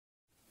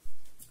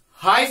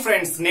Hi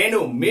friends, నేను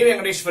మీ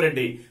వెంకటేశ్వర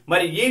రెడ్డి.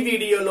 మరి ఈ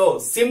వీడియోలో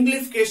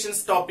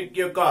సింప్లిఫికేషన్స్ టాపిక్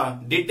యొక్క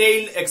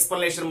డీటెయిల్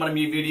ఎక్స్ప్లెనేషన్ మనం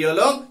ఈ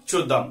వీడియోలో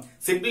చూద్దాం.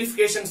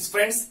 సింప్లిఫికేషన్స్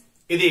ఫ్రెండ్స్,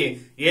 ఇది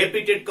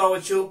ఏపీటెట్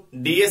కావచ్చు,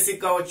 డిఎస్సి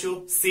కావచ్చు,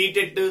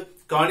 సిటెట్,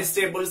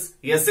 కానిస్టేబుల్స్,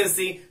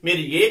 ఎస్ఎస్సి,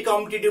 మీరు ఏ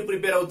కాంపిటేటివ్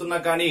ప్రిపేర్ అవుతున్నా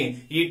కానీ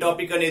ఈ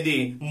టాపిక్ అనేది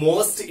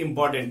మోస్ట్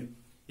ఇంపార్టెంట్.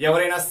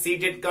 ఎవరైనా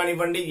సిటెట్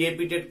కానివ్వండి,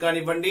 ఏపీటెట్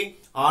కానివ్వండి,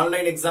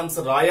 ఆన్లైన్ ఎగ్జామ్స్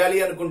రాయాలి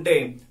అనుకుంటే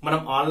మనం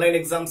ఆన్లైన్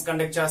ఎగ్జామ్స్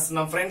కండక్ట్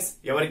చేస్తున్నాం ఫ్రెండ్స్.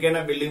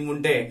 ఎవరికైనా బిల్లింగ్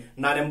ఉంటే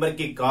నా నెంబర్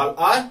కి కాల్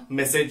ఆర్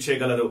మెసేజ్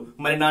చేయగలరు.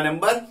 మరి నా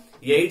నెంబర్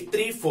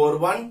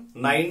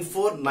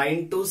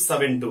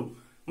 8341949272.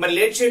 మరి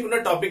లేట్ చేయకుండా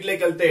టాపిక్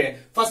లోకి వెళ్తే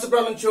ఫస్ట్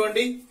ప్రాబ్లం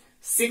చూడండి.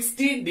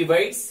 60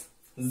 డివైడ్స్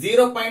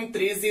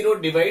 0.30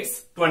 డివైడ్స్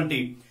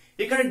 20.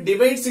 ఇక్కడ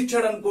డివైడ్స్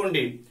ఇచ్చాడు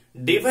అనుకోండి.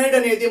 డివైడ్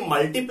అనేది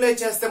మల్టిప్లై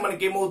చేస్తే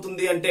మనకి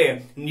ఏమవుతుంది అంటే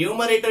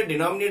న్యూమరేటర్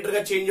డినామినేటర్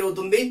గా చేంజ్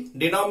అవుతుంది,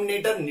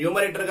 డినామినేటర్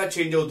న్యూమరేటర్ గా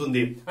చేంజ్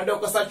అవుతుంది. అంటే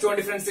ఒకసారి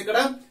చూడండి ఫ్రెండ్స్, ఇక్కడ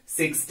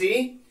 60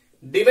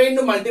 డివైడ్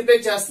ను మల్టిప్లై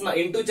చేస్తున్నా,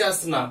 ఇంటూ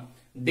చేస్తున్నా.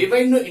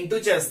 డివైడ్ ను ఇంటూ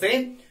చేస్తే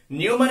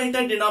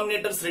న్యూమరేటర్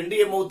డినామినేటర్స్ రెండు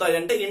ఏమవుతాయి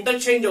అంటే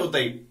ఇంటర్చేంజ్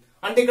అవుతాయి.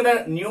 అంటే ఇక్కడ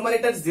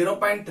న్యూమరేటర్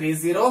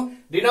 0.30,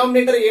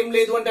 డినామినేటర్ ఏం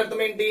లేదు అంటే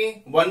అర్థం ఏంటి,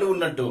 1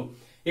 ఉన్నట్టు.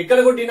 ఇక్కడ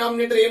కూడా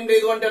డినామినేటర్ ఏం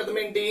లేదు అంటే అర్థం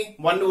ఏంటి,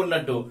 1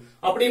 ఉన్నట్టు.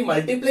 అప్పుడు ఈ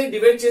మల్టిప్లై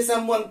డివైడ్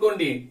చేసాము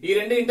అనుకోండి, ఈ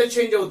రెండు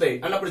ఇంటర్చేంజ్ అవుతాయి.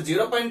 అన్నప్పుడు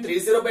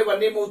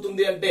 0.30/1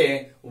 ఏమవుతుంది అంటే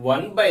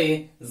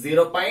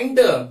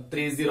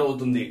 1/0.30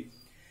 అవుతుంది.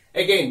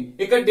 అగైన్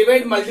ఇక్కడ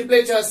డివైడ్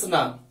మల్టిప్లై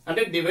చేస్తున్నా,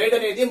 అంటే డివైడ్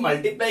అనేది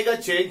మల్టిప్లై గా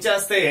చేంజ్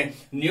చేస్తే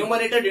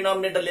న్యూమరేటర్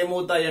డినామినేటర్లు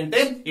ఏమవుతాయి అంటే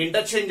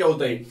ఇంటర్చేంజ్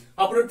అవుతాయి.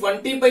 అప్పుడు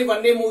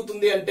 20/1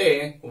 ఏమవుతుంది అంటే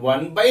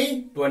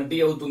 1/20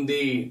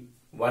 అవుతుంది.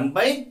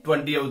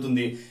 1/20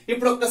 అవుతుంది.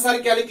 ఇప్పుడు ఒక్కసారి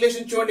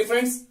క్యాలిక్యులేషన్ చూడండి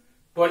ఫ్రెండ్స్.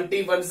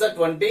 21 ×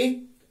 20,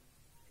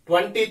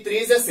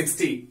 23 ×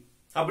 60.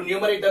 అప్పుడు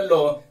న్యూమరేటర్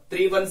లో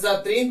 3 1s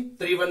are 3,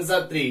 3 1s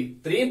are 3,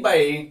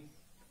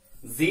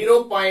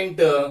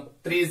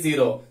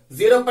 3/0.30.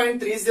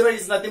 0.30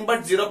 is nothing but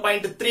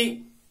 0.3.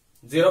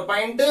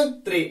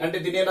 0.3 అంటే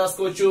దీన్ని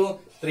రాసుకోవచ్చు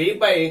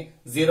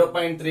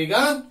 3/0.3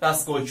 గా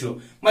రాసుకోవచ్చు.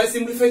 మరి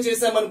సింప్లిఫై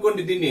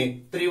చేసామనుకోండి దీన్ని,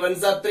 3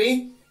 1s are 3,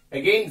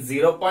 again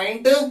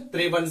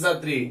 0.3 1s are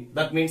 3,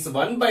 that means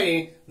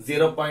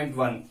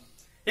 1/0.1.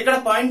 ఇక్కడ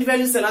పాయింట్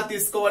వాల్యూస్ ఎలా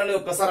తీసుకోవాలని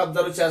ఒక్కసారి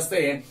అబ్జర్వ్ చేస్తే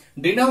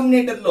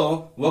డినామినేటర్ లో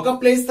ఒక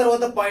ప్లేస్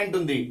తర్వాత పాయింట్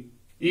ఉంది.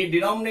 ఈ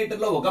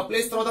డినామినేటర్ లో ఒక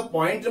ప్లేస్ తర్వాత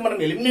పాయింట్ మనం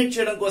ఎలిమినేట్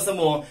చేయడం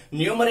కోసము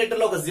న్యూమరేటర్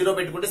లో ఒక 0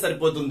 పెట్టుకుంటే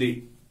సరిపోతుంది.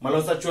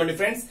 మరోసారి చూడండి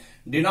ఫ్రెండ్స్,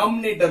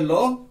 డినామినేటర్ లో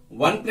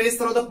 1 ప్లేస్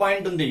తర్వాత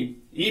పాయింట్ ఉంది.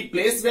 ఈ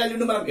ప్లేస్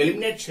వాల్యూని మనం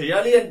ఎలిమినేట్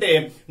చేయాలి అంటే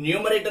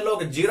న్యూమరేటర్ లో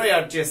ఒక 0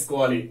 యాడ్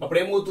చేసుకోవాలి. అప్పుడు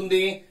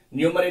ఏమవుతుంది,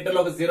 న్యూమరేటర్ లో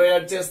ఒక 0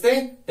 యాడ్ చేస్తే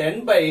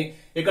 10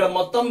 ఇక్కడ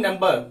మొత్తం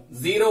నెంబర్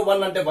 0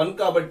 1 అంటే 1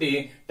 కాబట్టి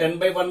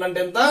 10/1 అంటే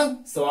ఎంత,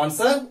 సో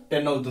ఆన్సర్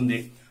 10 అవుతుంది.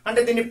 అంటే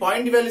దీన్ని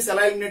పాయింట్ వాల్యూస్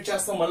ఎలా ఎలిమినేట్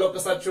చేస్తాం మళ్ళీ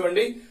ఒకసారి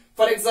చూడండి.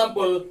 ఫర్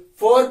ఎగ్జాంపుల్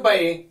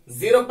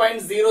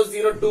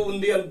 4/0.002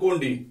 ఉంది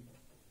అనుకోండి.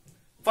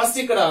 ఫస్ట్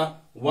ఇక్కడ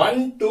 1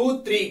 2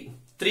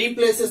 3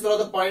 ప్లేసెస్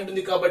తర్వాత పాయింట్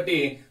ఉంది కాబట్టి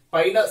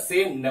పైన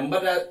సేమ్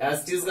నెంబర్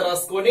యాజ్ టీజ్ గా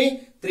రాసుకొని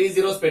 3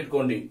 zeros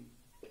పెట్టుకోండి.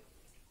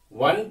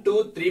 1 2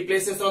 3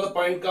 ప్లేసెస్ తర్వాత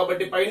పాయింట్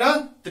కాబట్టి పైన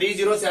 3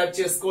 zeros యాడ్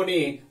చేసుకొని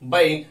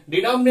బై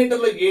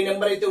డినామినేటర్ లో ఏ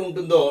నెంబర్ అయితే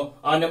ఉంటుందో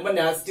ఆ నెంబర్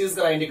ని యాజ్ టీజ్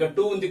గా రాయండి. ఇక్కడ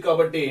 2 ఉంది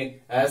కాబట్టి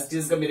యాజ్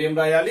టీజ్ గా మీరు ఏం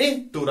రాయాలి,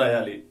 2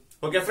 రాయాలి.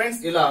 ఓకే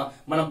ఫ్రెండ్స్, ఇలా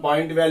మనం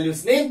పాయింట్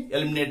వాల్యూస్ ని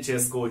ఎలిమినేట్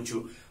చేసుకోవచ్చు.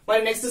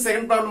 మరి నెక్స్ట్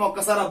సెకండ్ ప్రాబ్లం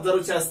ఒక్కసారి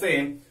అబ్జర్వ్ చేస్తే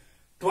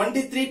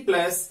 23 +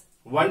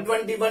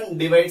 121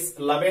 డివైడ్స్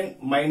 11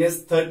 -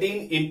 13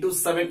 ×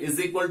 7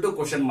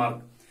 =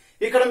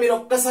 ? ఇక్కడ మీరు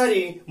ఒక్కసారి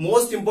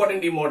మోస్ట్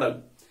ఇంపార్టెంట్ ఈ మోడల్.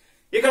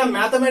 ఇక్కడ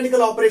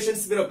మ్యాథమెటికల్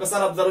ఆపరేషన్స్ మీరు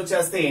ఒక్కసారి అబ్జర్వ్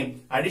చేస్తే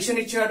అడిషన్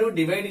ఇచ్చాడు,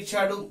 డివైడ్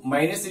ఇచ్చాడు,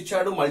 మైనస్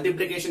ఇచ్చాడు,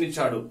 మల్టిప్లికేషన్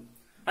ఇచ్చాడు.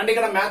 అంటే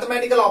ఇక్కడ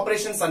మ్యాథమెటికల్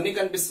ఆపరేషన్స్ అన్ని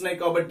కనిపిస్తున్నాయి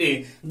కాబట్టి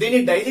దీన్ని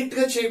డైరెక్ట్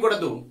గా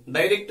చేయకూడదు.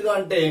 డైరెక్ట్ గా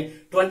అంటే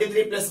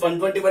 23 +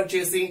 121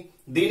 చేసి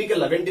దీనికి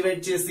 11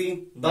 డివైడ్ చేసి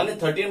దాన్ని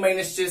 13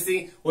 మైనస్ చేసి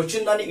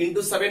వచ్చిన దాన్ని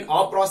ఇంటూ 7 ఆ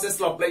ప్రాసెస్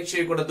లో అప్లై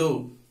చేయకూడదు.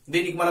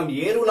 దీనికి మనం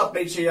ఏ రూల్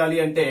అప్లై చేయాలి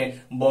అంటే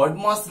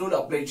బాడ్మాస్ రూల్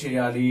అప్లై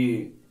చేయాలి.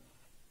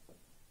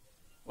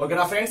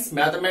 ఓకేనా ఫ్రెండ్స్,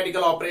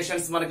 మ్యాథమెటికల్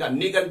ఆపరేషన్స్ మనకు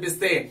అన్ని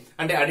కనిపిస్తే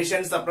అంటే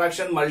అడిషన్,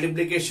 సబ్ట్రాక్షన్,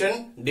 మల్టిప్లికేషన్,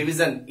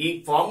 డివిజన్ ఈ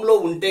ఫామ్ లో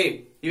ఉంటే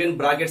ఈవెన్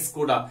బ్రాకెట్స్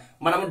కూడా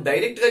మనం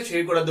డైరెక్ట్ గా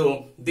చేయకూడదు.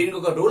 దీనికి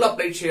ఒక రూల్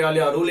అప్లై చేయాలి.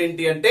 ఆ రూల్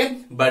ఏంటి అంటే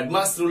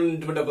బాడ్మాస్ రూల్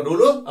అనేటువంటి ఒక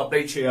రూల్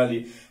అప్లై చేయాలి.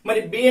 మరి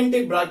బి అంటే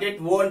బ్రాకెట్,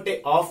 ఓ అంటే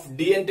ఆఫ్,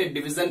 డి అంటే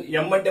డివిజన్,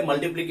 ఎం అంటే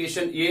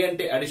మల్టిప్లికేషన్, ఏ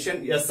అంటే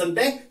అడిషన్, ఎస్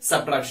అంటే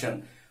సబ్ట్రాక్షన్.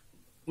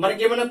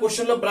 మనకి ఏమైనా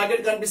క్వశ్చన్ లో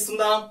బ్రాకెట్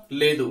కనిపిస్తుందా,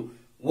 లేదు.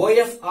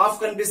 ఓఎఫ్ ఆఫ్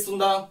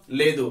కనిపిస్తుందా,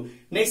 లేదు.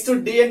 నెక్స్ట్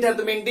డి అంటే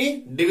అర్థం ఏంటి,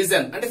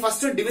 డివిజన్. అంటే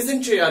ఫస్ట్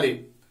డివిజన్ చేయాలి.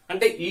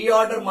 అంటే ఈ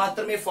ఆర్డర్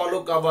మాత్రమే ఫాలో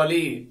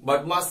కావాలి.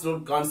 బాడ్మాస్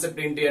రూల్ కాన్సెప్ట్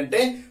ఏంటి అంటే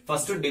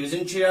ఫస్ట్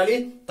డివిజన్ చేయాలి,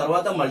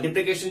 తర్వాత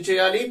మల్టిప్లికేషన్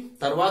చేయాలి,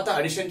 తర్వాత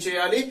అడిషన్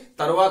చేయాలి,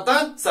 తర్వాత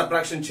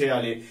సబ్ట్రాక్షన్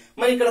చేయాలి.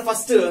 మరి ఇక్కడ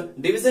ఫస్ట్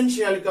డివిజన్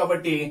చేయాలి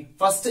కాబట్టి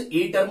ఫస్ట్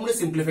ఈ టర్మ్ ని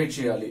సింప్లిఫై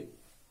చేయాలి.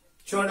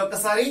 చూడండి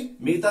ఒక్కసారి,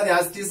 మిగతాది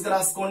యాజ్ ఇట్ ఈజ్ గా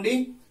రాసుకోండి.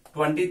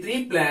 23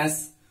 +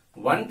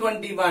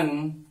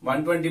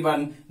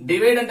 121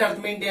 డివైడ్ అంటే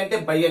అర్థం ఏంటి అంటే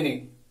బై అని.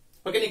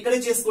 ఓకే, ఇక్కడే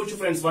చేసుకోవచ్చు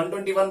ఫ్రెండ్స్.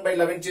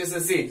 121/11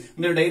 చేసేసి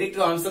మీరు డైరెక్ట్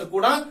గా ఆన్సర్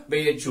కూడా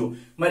వేయొచ్చు.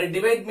 మరి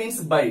డివైడ్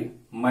మీన్స్ బై,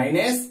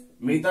 మైనస్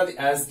మిగతాది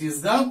యాజ్ ఇట్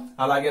ఈస్ గా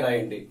అలాగే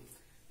రాయండి.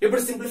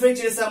 ఇప్పుడు సింప్లిఫై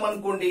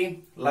చేసామనుకోండి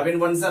 11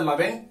 1s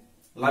 11,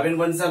 11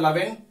 1s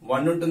 11,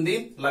 1 ఉంటుంది,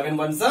 11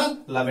 1s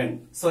 11.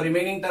 సో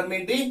రిమైనింగ్ టర్మ్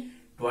ఏంటి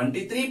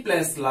 23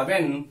 ప్లస్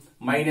 11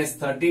 మైనస్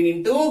 13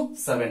 ఇంటూ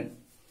 7.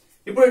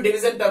 ఇప్పుడు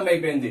డివిజన్ టర్మ్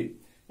అయిపోయింది.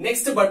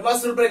 నెక్స్ట్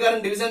బడ్మాస్ రూల్ ప్రకారం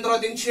డివిజన్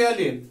తర్వాత ఏం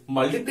చేయాలి,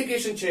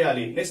 మల్టిప్లికేషన్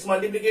చేయాలి. నెక్స్ట్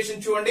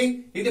మల్టిప్లికేషన్ చూడండి,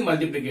 ఇది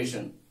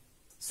multiplication.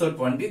 So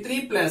 23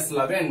 plus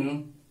 11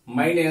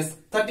 minus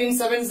 13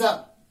 7s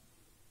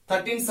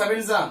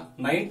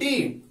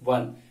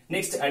 91.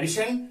 Next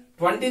addition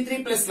 23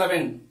 plus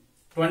 11,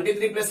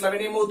 23 plus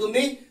 11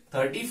 ఏమవుతుంది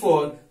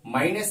 34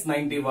 మైనస్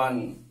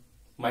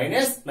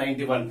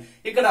 91.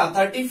 ఇక్కడ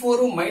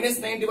 34 మైనస్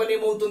 91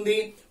 ఏమవుతుంది,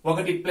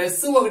 ఒకటి ప్లస్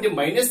ఒకటి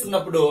మైనస్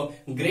ఉన్నప్పుడు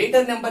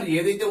గ్రేటర్ నెంబర్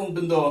ఏదైతే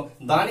ఉంటుందో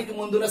దానికి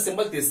ముందున్న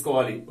సింబల్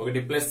తీసుకోవాలి.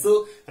 ఒకటి ప్లస్,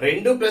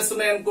 రెండు ప్లస్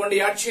ఉన్నాయనుకోండి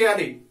యాడ్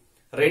చేయాలి,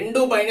 రెండు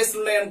మైనస్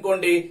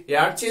ఉన్నాయనుకోండి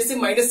యాడ్ చేసి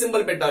మైనస్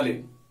సింబల్ పెట్టాలి.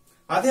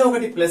 అదే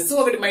ఒకటి ప్లస్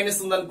ఒకటి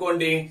మైనస్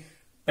ఉందనుకోండి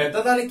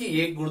పెద్దదానికి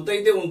ఏ గుర్తు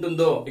అయితే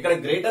ఉంటుందో ఇక్కడ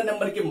గ్రేటర్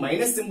నెంబర్ కి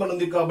మైనస్ సింబల్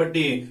ఉంది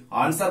కాబట్టి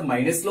ఆన్సర్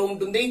మైనస్ లో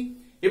ఉంటుంది.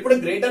 ఇప్పుడు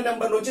గ్రేటర్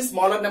నెంబర్ నుంచి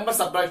స్మాలర్ నెంబర్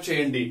సబ్ట్రాక్ట్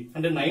చేయండి.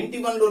 అంటే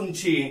 91 లో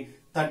నుంచి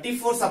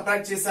 34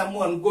 సబ్ట్రాక్ట్ చేసాము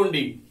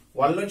అనుకోండి,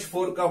 1 నుంచి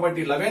 4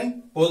 కాబట్టి 11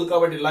 పోదు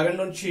కాబట్టి 11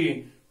 నుంచి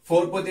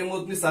 4 పోతే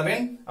ఏమవుతుంది 7.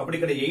 అప్పుడు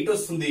ఇక్కడ 8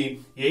 వస్తుంది.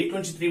 8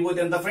 నుంచి 3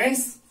 పోతే ఎంత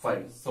friends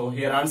 5. So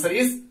here answer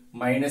is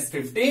minus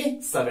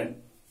 57.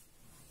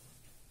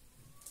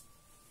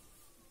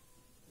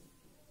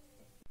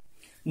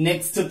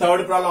 Next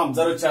third problem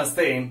observe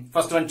చేస్తే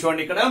ఫస్ట్ వన్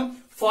చూడండి, ఇక్కడ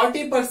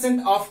 40%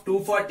 of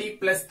 240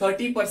 plus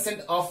 30%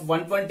 of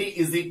 120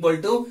 is equal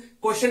to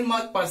question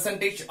mark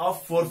percentage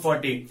of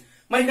 440.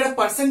 మరి ఇక్కడ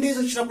పర్సెంటేజ్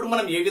వచ్చినప్పుడు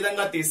మనం ఏ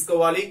విధంగా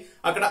తీసుకోవాలి,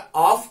 అక్కడ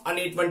ఆఫ్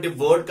అనేటువంటి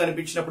వర్డ్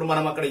కనిపించినప్పుడు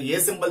మనం అక్కడ ఏ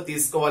సింబల్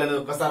తీసుకోవాలి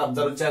అనేది ఒకసారి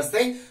అబ్జర్వ్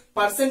చేస్తే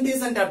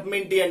పర్సెంటేజ్ అంటే అర్థం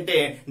ఏంటి అంటే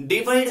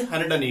డివైడ్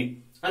 100 అని.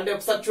 అంటే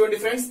ఒకసారి చూడండి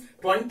ఫ్రెండ్స్,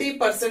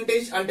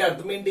 20% అంటే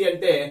అర్థం ఏంటి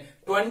అంటే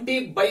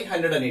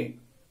 20/100 అని.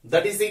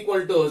 That is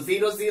equal to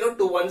 0 0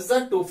 2 1s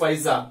 2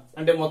 5s.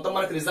 అంటే మొత్తం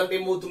మనకు రిజల్ట్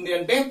ఏమవుతుంది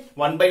అంటే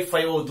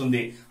 1/5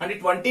 అవుతుంది. అంటే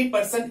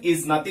 20%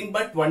 ఈజ్ నథింగ్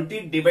బట్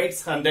 20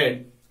 డివైడ్స్ 100.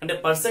 అంటే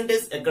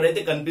పర్సెంటేజ్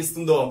ఎక్కడైతే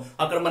కనిపిస్తుందో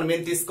అక్కడ మనం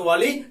ఏం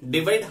తీసుకోవాలి,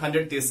 డివైడ్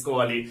 100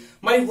 తీసుకోవాలి.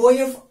 మరి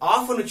ఓఎఫ్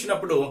ఆఫ్ అని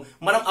వచ్చినప్పుడు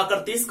మనం అక్కడ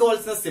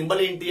తీసుకోవాల్సిన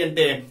సింబల్ ఏంటి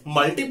అంటే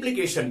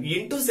మల్టిప్లికేషన్,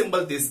 ఇంటూ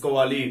సింబల్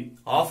తీసుకోవాలి.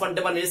 ఆఫ్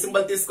అంటే మనం ఏ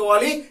సింబల్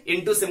తీసుకోవాలి,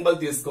 ఇంటూ సింబల్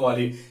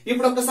తీసుకోవాలి.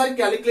 ఇప్పుడు ఒకసారి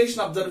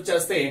క్యాలిక్యులేషన్ అబ్జర్వ్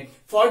చేస్తే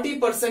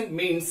 40%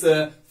 మీన్స్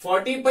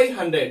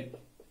 40/100.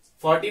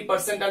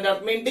 40% అంటే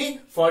అర్థం ఏంటి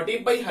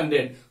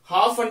 40/100.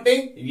 హాఫ్ అంటే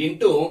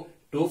ఇంటూ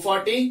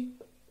 240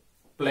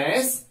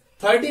 ప్లస్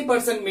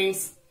 30%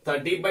 మీన్స్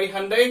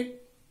 30/100.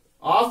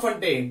 ఆఫ్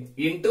అంటే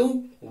into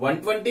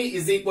 120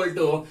 is equal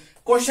to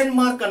question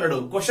mark అన్నాడు.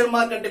 క్వశ్చన్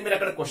మార్క్ అంటే మీరు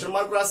అక్కడ క్వశ్చన్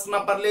మార్క్ రాసుకున్నా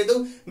పర్లేదు,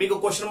 మీకు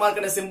క్వశ్చన్ మార్క్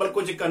అనే సింబల్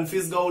కొంచెం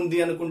కన్ఫ్యూజ్ గా ఉంది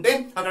అనుకుంటే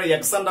అక్కడ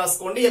ఎక్స్ అని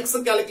రాసుకోండి, ఎక్స్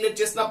క్యాలిక్యులేట్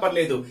చేసినా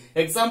పర్లేదు.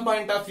 ఎగ్జామ్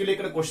పాయింట్ ఆఫ్ వ్యూ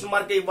ఇక్కడ క్వశ్చన్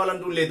మార్క్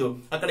ఇవ్వాలంటూ లేదు.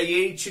 అక్కడ ఏ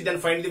ఇచ్చి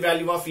then find the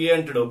value of ఏ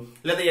అంటాడు,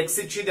 లేదా ఎక్స్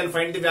ఇచ్చి then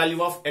find the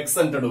value of X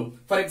అంటాడు.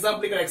 ఫర్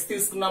ఎగ్జాంపుల్ ఇక్కడ ఎక్స్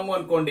తీసుకున్నాము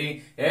అనుకోండి,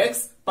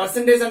 ఎక్స్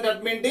పర్సెంటేజ్ అంటే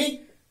అర్థం ఏంటి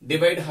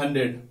డివైడ్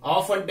 100.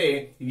 ఆఫ్ అంటే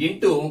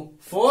ఇంటూ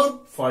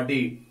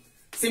 440.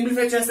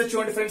 సింప్లిఫై చేస్తే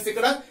చూడండి ఫ్రెండ్స్,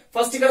 ఇక్కడ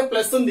ఫస్ట్ ఇక్కడ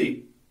ప్లస్ ఉంది.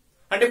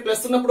 అంటే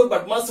ప్లస్ ఉన్నప్పుడు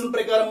బడ్మాస్ రూల్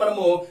ప్రకారం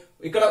మనము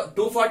ఇక్కడ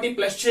 240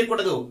 ప్లస్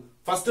చేయకూడదు.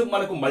 ఫస్ట్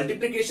మనకు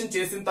మల్టిప్లికేషన్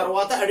చేసిన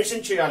తర్వాత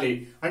అడిషన్ చేయాలి.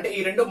 అంటే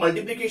ఈ రెండు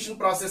మల్టిప్లికేషన్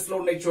ప్రాసెస్ లో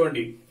ఉన్నాయి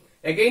చూడండి.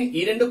 అగైన్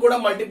ఈ రెండు కూడా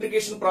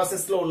మల్టిప్లికేషన్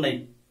ప్రాసెస్ లో ఉన్నాయి.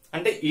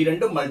 అంటే ఈ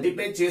రెండు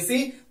మల్టిప్లై చేసి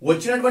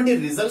వచ్చినటువంటి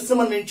రిజల్ట్స్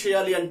మనం ఏం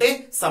చేయాలి అంటే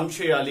సమ్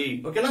చేయాలి.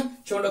 ఓకేనా,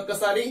 చూడండి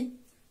ఒక్కసారి.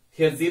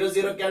 Here 0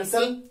 0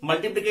 cancel.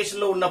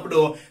 మల్టిప్లికేషన్ లో ఉన్నప్పుడు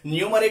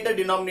న్యూమరేటర్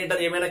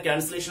డినామినేటర్ ఏమైనా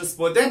క్యాన్సిలేషన్స్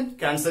పోతే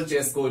క్యాన్సల్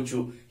చేసుకోవచ్చు.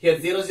 Here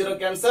 0 0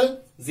 cancel,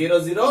 0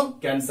 0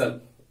 cancel,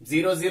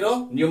 0 0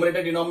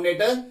 numerator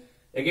denominator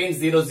again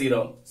 0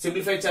 0.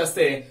 Simplify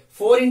చేస్తే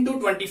 4 into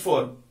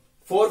 24,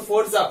 4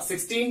 4s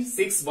 16,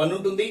 6 1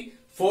 ఉంటుంది,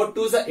 4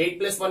 2s 8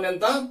 plus 1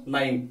 ఎంత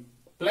 9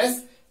 plus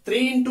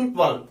 3 into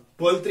 12,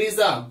 12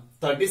 3s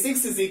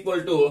 36 is equal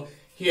to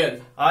here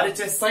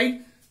RHS side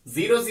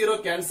 0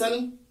 0 cancel.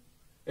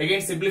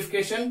 Again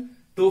simplification,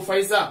 2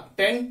 5s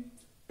 10,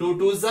 2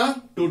 2s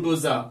 2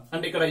 2s.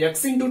 అంటే ఇక్కడ x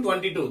into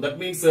 22, that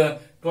means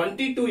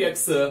 22x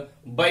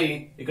by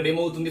ఇక్కడ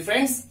ఏమవుతుంది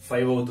friends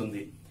 5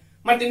 అవుతుంది.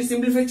 మరి దీన్ని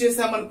సింప్లిఫై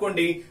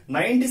చేసామనుకోండి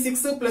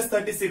 96 plus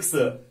 36,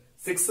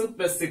 6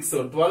 plus 6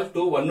 12,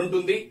 2 1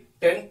 ఉంటుంది,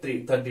 10 3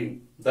 13,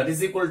 that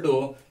is equal to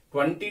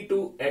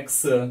 22x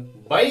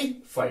by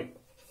 5.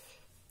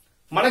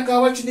 మనకు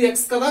కావాల్సింది x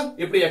కదా.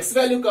 ఇప్పుడు x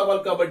వాల్యూ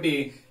కావాలి కాబట్టి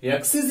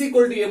x is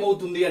equal to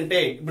ఏమవుతుంది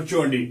అంటే ఇప్పుడు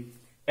చూడండి,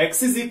 x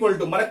is equal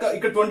to మనకు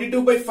ఇక్కడ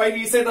 22/5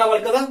 ఈ సైడ్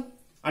రావాలి కదా.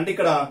 అంటే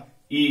ఇక్కడ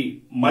ఈ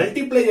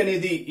మల్టిప్లై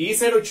అనేది ఈ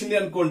సైడ్ వచ్చింది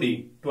అనుకోండి,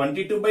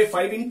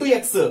 22/5 into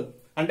x.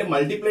 అంటే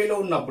మల్టిప్లై లో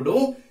ఉన్నప్పుడు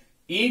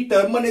ఈ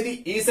టర్మ్ అనేది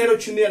ఈ సైడ్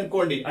వచ్చింది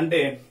అనుకోండి, అంటే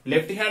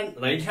left hand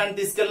right hand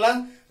తీసుకెళ్ళా,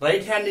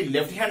 right hand ని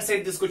లెఫ్ట్ హ్యాండ్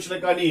సైడ్ తీసుకొచ్చినా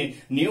కానీ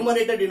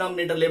న్యూమరేటర్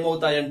డినామినేటర్లు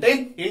ఏమవుతాయంటే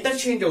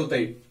ఇంటర్చేంజ్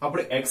అవుతాయి.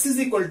 అప్పుడు x is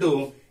equal to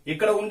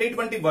ఇక్కడ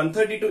ఉండేటువంటి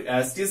 132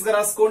 యాజ్ ఇట్ ఈస్ గా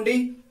రాసుకోండి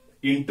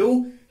ఇంటూ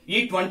ఈ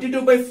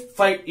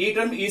 22/5 ఈ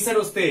టర్మ్ ఈ సైడ్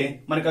వస్తే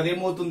మనకు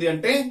అదేమవుతుంది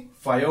అంటే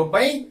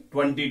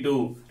 5/22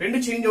 రెండు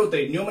చేంజ్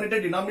అవుతాయి.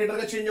 న్యూమరేటర్ డినామినేటర్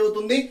గా చేంజ్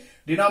అవుతుంది,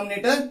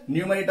 డినామినేటర్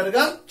న్యూమరేటర్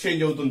గా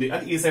చేంజ్ అవుతుంది.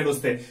 అది ఈ సైడ్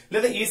వస్తే,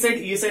 లేదా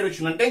ఈ సైడ్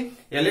వచ్చిందంటే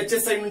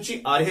LHS సైడ్ నుంచి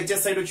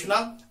RHS సైడ్ వచ్చినా,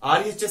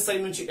 RHS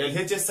సైడ్ నుంచి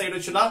LHS సైడ్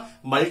వచ్చినా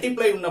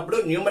మల్టిప్లై ఉన్నప్పుడు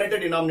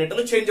న్యూమరేటర్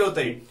డినామినేటర్లు చేంజ్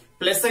అవుతాయి.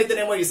 ప్లస్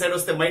అయితేనేమో ఈ సైడ్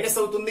వస్తే మైనస్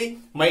అవుతుంది,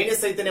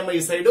 మైనస్ అయితేనేమో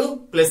ఈ సైడ్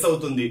ప్లస్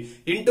అవుతుంది.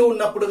 ఇంటూ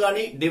ఉన్నప్పుడు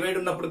గానీ డివైడ్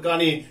ఉన్నప్పుడు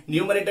కానీ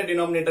న్యూమరేటర్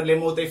డినామినేటర్లు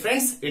ఏమవుతాయి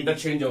ఫ్రెండ్స్,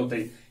 ఇంటర్చేంజ్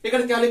అవుతాయి.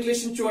 ఇక్కడ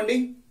క్యాలిక్యులేషన్ చూడండి.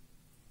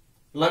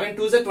 11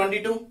 2s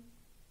 22,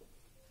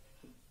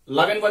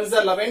 11 1s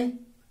 11,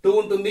 2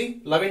 ఉంటుంది,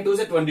 11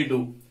 2s 22.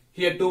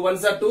 Here 2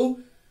 1s 2,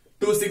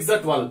 2 6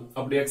 12.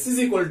 అప్పుడు x is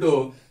equal to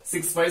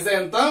 6 5s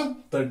ఎంత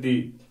 30.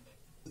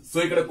 సో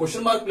ఇక్కడ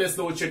క్వశ్చన్ మార్క్ ప్లేస్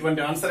లో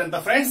వచ్చేటువంటి ఆన్సర్ ఎంత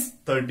ఫ్రెండ్స్,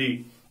 30.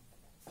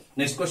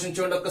 నెక్స్ట్ క్వశ్చన్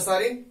చూడండి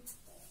ఒక్కసారి.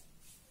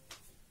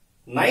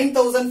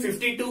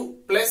 9052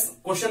 plus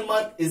question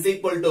mark is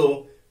equal to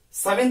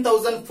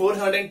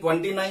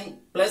 7429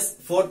 plus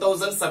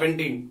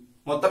 4017.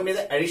 మొత్తం మీద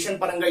అడిషన్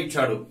పరంగా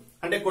ఇచ్చాడు.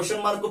 అంటే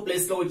క్వశ్చన్ మార్క్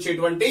ప్లేస్ లో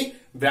వచ్చేటువంటి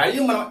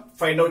వాల్యూ మనం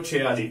ఫైండ్ అవుట్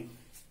చేయాలి.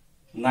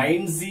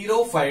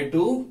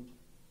 9052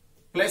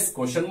 plus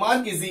question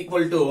mark is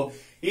equal to,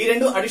 ఈ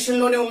రెండు అడిషన్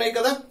లోనే ఉన్నాయి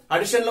కదా,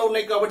 అడిషన్ లో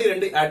ఉన్నాయి కాబట్టి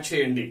రెండు యాడ్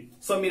చేయండి.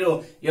 సో మీరు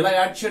ఇలా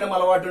యాడ్ చేయడం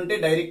అలవాటు ఉంటే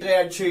డైరెక్ట్ గా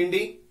యాడ్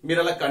చేయండి. మీరు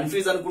అలా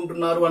కన్ఫ్యూజ్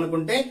అనుకుంటున్నారు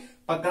అనుకుంటే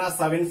పక్కన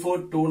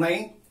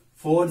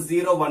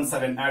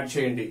 74294017 యాడ్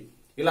చేయండి.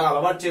 ఇలా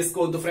అలవాటు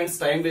చేసుకోవద్దు ఫ్రెండ్స్,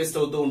 టైం వేస్ట్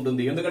అవుతూ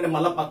ఉంటుంది. ఎందుకంటే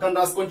మళ్ళీ పక్కన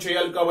రాసుకొని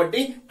చేయాలి కాబట్టి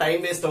టైం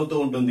వేస్ట్ అవుతూ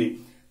ఉంటుంది.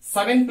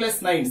 7 +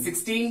 9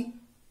 16,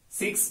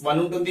 6 1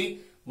 ఉంటుంది,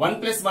 1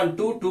 + 1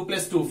 2, 2 +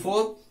 2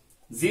 4,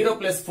 0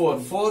 + 4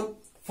 4,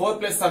 4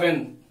 + 7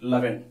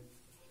 11.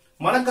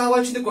 మనకు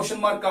కావాల్సింది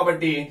క్వశ్చన్ మార్క్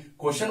కాబట్టి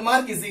question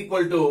mark is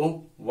equal to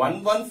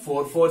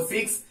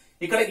 11446.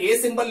 ఇక్కడ ఏ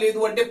సింబల్ లేదు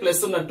అంటే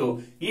ప్లస్ ఉన్నట్టు.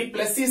 ఈ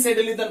ప్లస్ ఈ సైడ్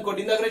వెళ్ళింది అనుకోండి,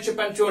 ఇందాకనే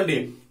చెప్పాను చూడండి,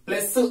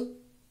 ప్లస్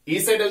ఈ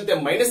సైడ్ వెళ్తే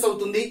మైనస్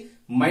అవుతుంది,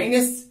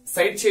 మైనస్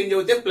సైడ్ చేంజ్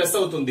అవుతే ప్లస్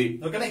అవుతుంది.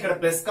 ఓకేనా, ఇక్కడ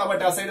ప్లస్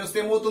కాబట్టి ఆ సైడ్ వస్తే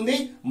ఏమవుతుంది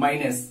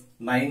మైనస్.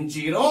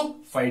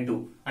 9052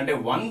 అంటే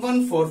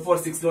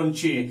 11446 లో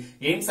నుంచి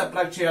ఏం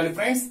సబ్ట్రాక్ట్ చేయాలి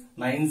ఫ్రెండ్స్,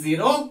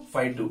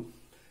 9052.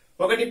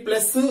 ఒకటి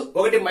ప్లస్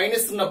ఒకటి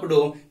మైనస్ ఉన్నప్పుడు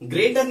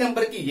గ్రేటర్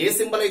నెంబర్ కి ఏ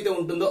సింబల్ అయితే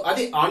ఉంటుందో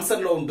అది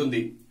ఆన్సర్ లో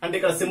ఉంటుంది. అంటే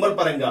ఇక్కడ సింబల్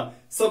పరంగా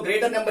సో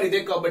గ్రేటర్ నెంబర్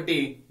ఇదే కాబట్టి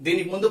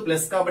దీనికి ముందు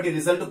ప్లస్ కాబట్టి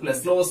రిజల్ట్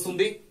ప్లస్ లో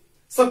వస్తుంది.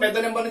 సో పెద్ద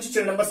నెంబర్ నుంచి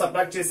చిన్న నెంబర్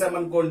సబ్ట్రాక్ట్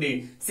చేసామనుకోండి,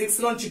 6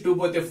 నుంచి 2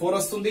 పోతే 4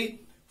 వస్తుంది,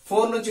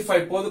 4 నుంచి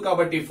 5 పోదు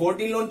కాబట్టి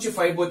 14 నుంచి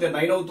 5 పోతే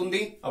 9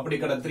 అవుతుంది, అప్పుడు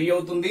ఇక్కడ 3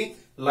 అవుతుంది,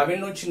 11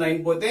 నుంచి 9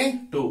 పోతే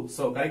 2.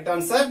 So correct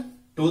answer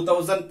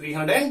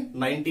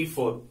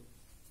 2394.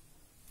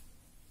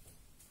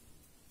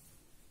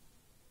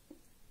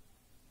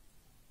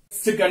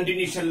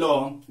 కంటిన్యూషన్ లో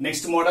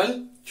నెక్స్ట్ మోడల్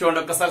చూడండి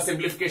ఒక్కసారి.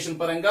 సింప్లిఫికేషన్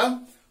పరంగా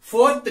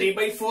 4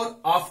 3/4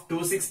 of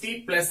 260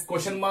 plus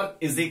question mark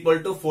is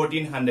equal to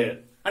 1400.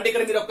 అంటే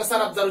ఇక్కడ మీరు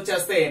ఒక్కసారి అబ్జర్వ్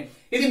చేస్తే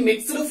ఇది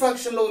మిక్స్డ్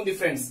ఫ్రాక్షన్ లో ఉంది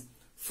ఫ్రెండ్స్.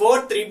 4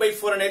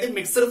 3/4 అనేది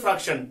మిక్స్డ్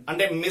ఫ్రాక్షన్,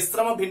 అంటే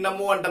మిశ్రమ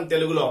భిన్నము అంటాం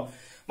తెలుగులో.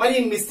 మరి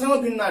ఈ మిశ్రమ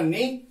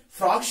భిన్నాన్ని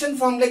ఫ్రాక్షన్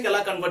ఫామ్ లోకి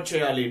ఎలా కన్వర్ట్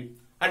చేయాలి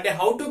అంటే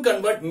how to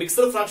convert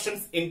mixed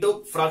fractions into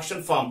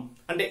fraction form.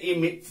 అంటే ఈ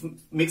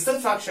మిక్స్డ్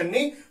ఫ్రాక్షన్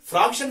ని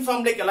ఫ్రాక్షన్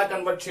ఫామ్ లోకి ఎలా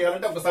కన్వర్ట్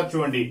చేయాలంటే ఒకసారి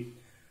చూడండి.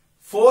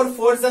 4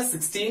 4s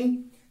 16,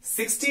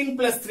 16 +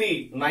 3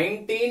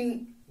 19.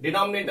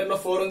 డినామినేటర్ లో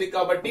 4 ఉంది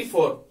కాబట్టి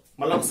 4.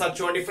 మళ్ళీ ఒకసారి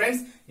చూడండి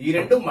ఫ్రెండ్స్, ఈ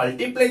రెండు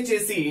మల్టిప్లై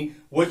చేసి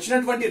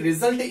వచ్చినటువంటి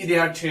రిజల్ట్ ఇది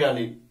యాడ్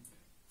చేయాలి.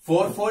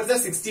 4 4s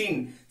 16,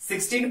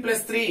 16 +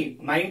 3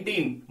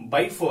 19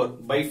 by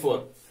 4.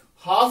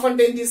 హాఫ్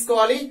అంటే ఏం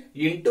తీసుకోవాలి,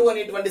 ఇంటూ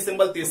అనేటువంటి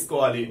సింబల్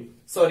తీసుకోవాలి.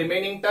 So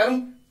remaining term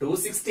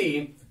 260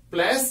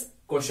 plus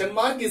question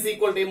mark is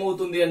equal to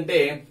ఏమవుతుంది అంటే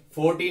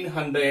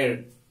 1400.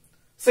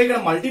 సో ఇక్కడ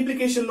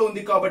మల్టిప్లికేషన్ లో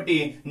ఉంది కాబట్టి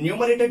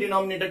న్యూమరేటర్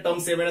డినామినేటర్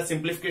టర్మ్స్ ఏమైనా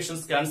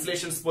సింప్లిఫికేషన్స్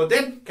క్యాన్సిలేషన్స్ పోతే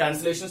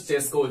క్యాన్సిలేషన్స్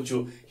చేసుకోవచ్చు.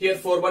 హియర్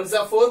 4 1s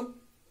 4,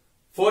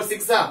 4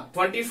 6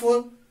 24,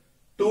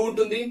 2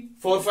 ఉంటుంది,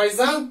 4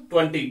 5s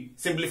 20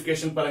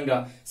 సింప్లిఫికేషన్ పరంగా.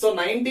 So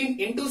 19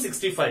 into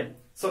 65.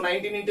 So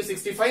 19 into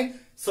 65.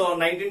 So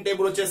 19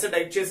 table వచ్చేసి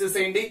టైప్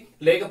చేసేసేయండి,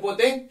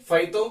 లేకపోతే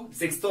 5 తో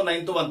 6 తో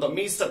 9 తో 1 తో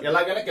మీ ఇష్టం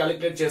ఎలాగైనా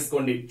క్యాలిక్యులేట్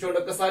చేసుకోండి. చూడండి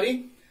ఒక్కసారి.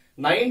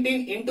 19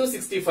 into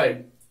 65,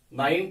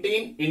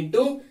 19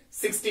 into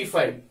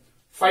 65.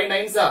 5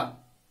 9s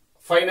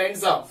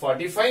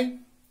 45,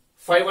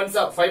 5 1s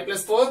 5 +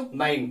 4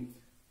 9,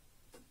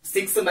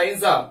 6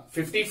 9s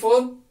 54,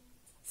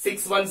 6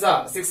 1s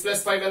 6 +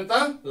 5 ఎంత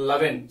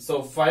 11. సో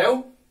 5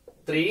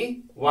 3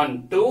 1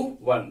 2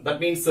 1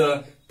 దట్ మీన్స్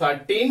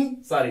 13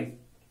 సారీ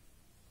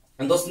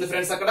ఎంత వస్తుంది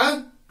ఫ్రెండ్స్ అక్కడ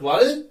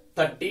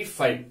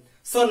 1235.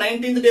 సో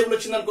 19th టేబుల్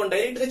వచ్చింది అనుకోండి,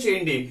 డైరెక్ట్ గా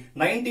చేయండి.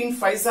 19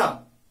 5s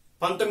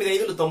 19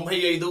 5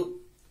 95.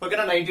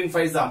 ఓకేనా, 19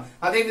 5s.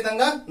 అదే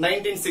విధంగా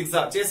 19 6s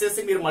చేసేసి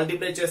మీరు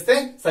మల్టిప్లై చేస్తే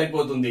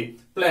సరిపోతుంది.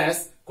 Plus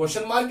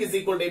question mark is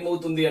equal to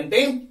ఏమవుతుంది అంటే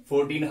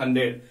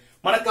 1400.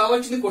 మనకు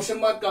కావాల్సింది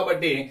క్వశ్చన్ మార్క్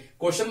కాబట్టి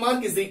question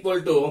mark is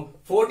equal to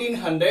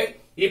 1400.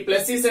 ఈ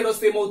ప్లస్ ఈ సైడ్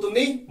వస్తే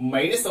ఏమవుతుంది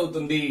మైనస్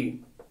అవుతుంది.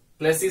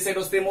 ప్లస్ ఈ సైడ్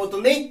వస్తే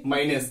ఏమవుతుంది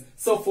మైనస్.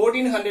 సో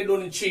 1400 లో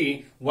నుంచి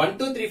 1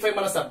 2 3 5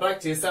 మనం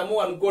సబ్ట్రాక్ట్ చేసాము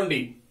అనుకోండి.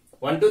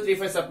 1 2 3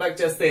 5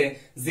 సబ్ట్రాక్ట్ చేస్తే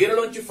 0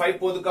 లోంచి 5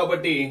 పోదు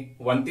కాబట్టి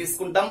 1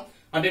 తీసుకుంటాం.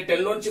 అంటే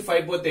 10 లోంచి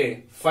 5 పోతే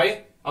 5,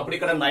 అప్పుడు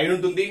ఇక్కడ 9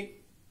 ఉంటుంది.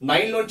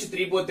 9 లోంచి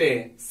 3 పోతే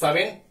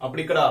 7,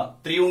 అప్పుడు ఇక్కడ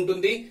 3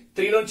 ఉంటుంది.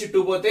 3 లోంచి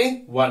 2 పోతే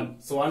 1.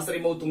 సో ఆన్సర్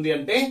ఏమవుతుంది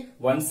అంటే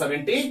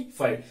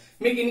 175.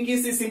 మీకు ఇన్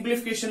కేస్ ఈ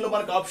సింప్లిఫికేషన్ లో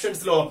మనకు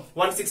ఆప్షన్స్ లో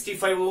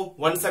 165,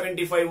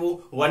 175,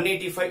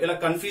 185 ఇలా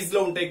కన్ఫ్యూజ్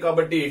లో ఉంటాయి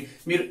కాబట్టి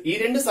మీరు ఈ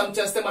రెండు సమ్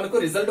చేస్తే మనకు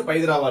రిజల్ట్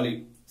 5 రావాలి.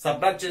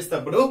 సబ్ట్రాక్ట్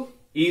చేసేటప్పుడు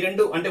ఈ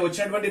రెండు అంటే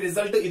వచ్చినటువంటి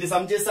రిజల్ట్ ఇది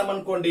సమ్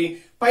చేసామనుకోండి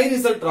 5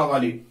 రిజల్ట్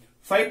రావాలి.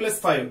 5 ప్లస్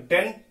 5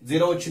 10,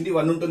 0 వచ్చింది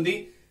 1 ఉంటుంది.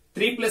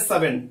 3 ప్లస్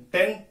 7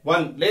 10,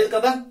 1 లేదు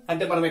కదా,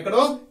 అంటే మనం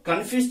ఎక్కడో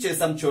కన్ఫ్యూజ్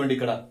చేసాం. చూడండి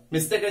ఇక్కడ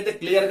మిస్టేక్ అయితే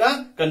క్లియర్ గా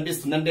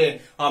కనిపిస్తుంది. అంటే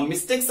ఆ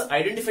మిస్టేక్స్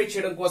ఐడెంటిఫై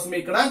చేయడం కోసమే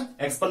ఇక్కడ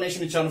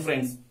ఎక్స్ప్లెనేషన్ ఇచ్చాను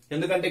ఫ్రెండ్స్.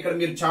 ఎందుకంటే ఇక్కడ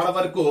మీరు చాలా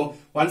వరకు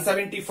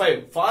 175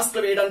 ఫాస్ట్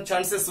గా వేయడానికి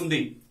ఛాన్సెస్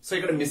ఉంది. సో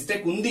ఇక్కడ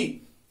మిస్టేక్ ఉంది,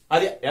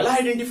 అది ఎలా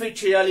ఐడెంటిఫై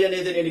చేయాలి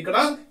అనేది నేను ఇక్కడ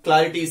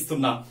క్లారిటీ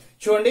ఇస్తున్నా.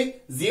 చూడండి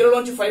 0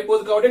 లోంచి 5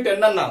 పోదు కాబట్టి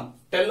 10 అన్నా.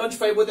 10 లోంచి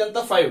 5 పోతే ఎంత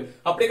 5,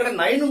 అప్పుడు ఇక్కడ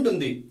 9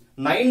 ఉంటుంది.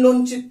 9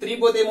 లోంచి 3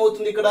 పోతే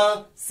ఏమవుతుంది, ఇక్కడ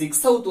 6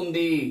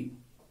 అవుతుంది.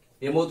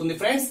 ఏమవుతుంది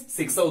ఫ్రెండ్స్,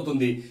 6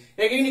 అవుతుంది.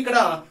 అగైన్ ఇక్కడ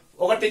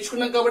ఒక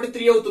తెచ్చుకున్నాం కాబట్టి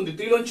 3 అవుతుంది.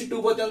 3 లోంచి 2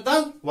 పోతే ఎంత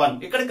 1,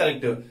 ఇక్కడ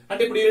కరెక్ట్.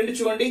 అంటే ఇప్పుడు ఈ రెండు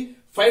చూడండి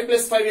 5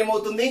 ప్లస్ 5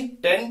 ఏమవుతుంది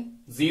 10,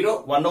 0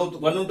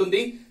 1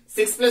 ఉంటుంది.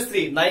 6 ప్లస్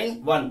 3 9,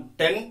 1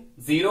 10,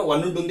 0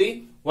 1 ఉంటుంది.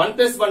 1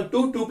 ప్లస్ 1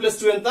 2, 2 ప్లస్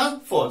 2 ఎంత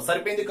 4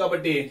 సరిపోయింది.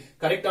 కాబట్టి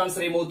కరెక్ట్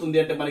ఆన్సర్ ఏమవుతుంది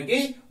అంటే మనకి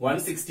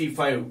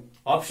 165.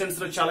 ఆప్షన్స్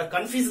లో చాలా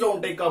కన్ఫ్యూజ్ లో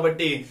ఉంటాయి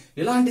కాబట్టి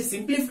ఇలాంటి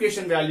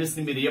సింప్లిఫికేషన్ వాల్యూస్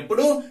ని మీరు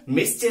ఎప్పుడు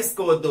మిస్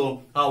చేసుకోవద్దు.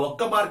 ఆ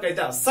ఒక్క మార్క్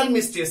అయితే అస్సలు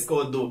మిస్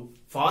చేసుకోవద్దు.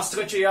 ఫాస్ట్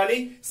గా చేయాలి.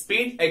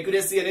 స్పీడ్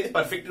అక్యురసీ అనేది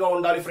పర్ఫెక్ట్ గా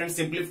ఉండాలి ఫ్రెండ్స్.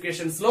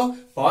 సింప్లిఫికేషన్స్ లో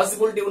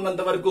పాసిబిలిటీ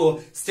ఉన్నంత వరకు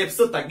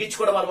స్టెప్స్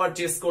తగ్గించుకోవడం అలవాటు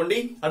చేసుకోండి.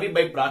 అవి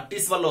బై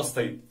ప్రాక్టీస్ వల్ల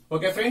వస్తాయి.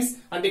 ఓకే ఫ్రెండ్స్,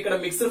 అంటే ఇక్కడ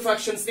మిక్స్డ్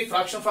ఫ్రాక్షన్స్ ని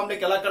ఫ్రాక్షన్ ఫార్మ్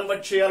లోకి ఎలా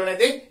కన్వర్ట్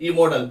చేయాలనేది ఈ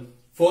మోడల్.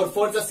 4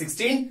 4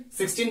 16,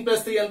 16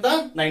 ప్లస్ 3 ఎంత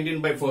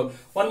 19/4.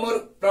 వన్ మోర్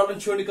ప్రాబ్లం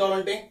చూడండి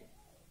కావాలంటే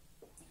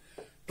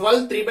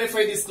 12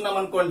 3/5 తీసుకున్నాం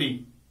అనుకోండి,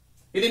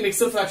 ఇది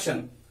మిక్స్డ్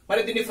ఫ్రాక్షన్.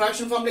 మరి దీన్ని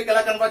ఫ్రాక్షన్ ఫార్మ్ లోకి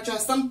ఎలా కన్వర్ట్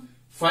చేస్తాం,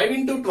 5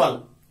 into 12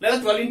 లేదా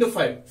 12 into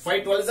 5.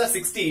 5 12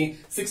 60,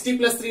 60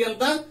 ప్లస్ 3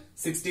 ఎంత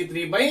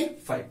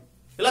 63/5.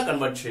 ఇలా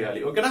కన్వర్ట్ చేయాలి.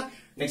 ఓకేనా.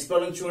 నెక్స్ట్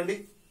ప్రాబ్లం చూడండి,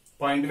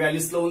 పాయింట్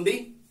వాల్యూస్ లో ఉంది.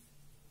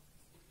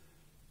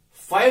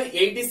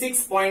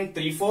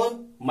 586.34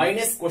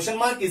 minus question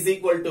mark is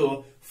equal to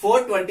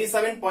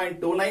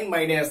 427.29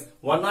 minus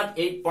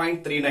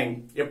 108.39.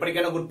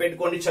 ఎప్పటికైనా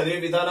గుర్తుపెట్టుకోండి, చదివే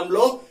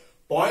విధానంలో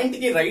పాయింట్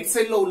కి రైట్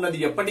సైడ్ లో ఉన్నది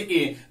ఎప్పటికీ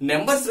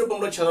నెంబర్స్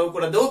రూపంలో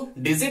చదవకూడదు,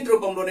 డిజిట్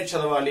రూపంలోనే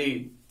చదవాలి.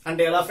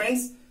 అంటే ఎలా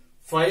ఫ్రెండ్స్,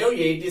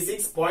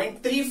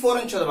 586.34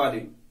 అని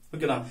చదవాలి.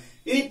 ఓకేనా.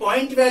 ఇది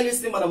పాయింట్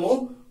వాల్యూస్ ని మనము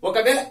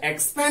ఒకవేళ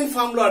ఎక్స్పాండ్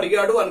ఫామ్ లో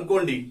అడిగాడు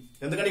అనుకోండి,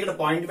 ఎందుకంటే ఇక్కడ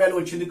పాయింట్ వాల్యూ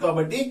వచ్చింది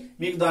కాబట్టి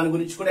మీకు దాని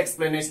గురించి కూడా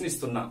ఎక్స్ప్లెనేషన్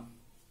ఇస్తున్నా.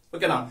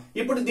 ఓకేనా.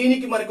 ఇప్పుడు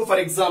దీనికి మనకు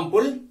ఫర్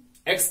ఎగ్జాంపుల్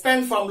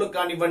ఎక్స్పాండ్ ఫామ్ లో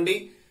కానివ్వండి,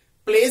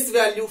 ప్లేస్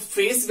వాల్యూ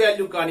ఫేస్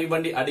వాల్యూ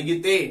కానివ్వండి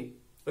అడిగితే,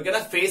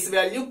 ఓకేనా, ఫేస్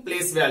వాల్యూ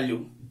ప్లేస్ వాల్యూ,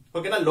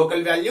 ఓకేనా,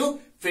 లోకల్ వాల్యూ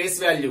ఫేస్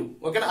వాల్యూ,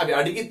 ఓకేనా, అవి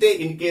అడిగితే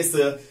ఇన్ కేస్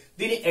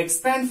దీని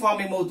ఎక్స్పాండ్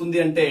ఫామ్ ఏమవుతుంది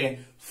అంటే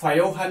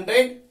 500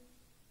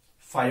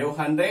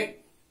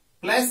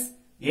 ప్లస్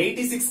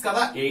 86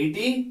 కదా,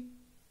 80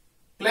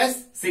 ప్లస్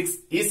 6.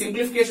 ఈ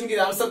సింప్లిఫికేషన్ కి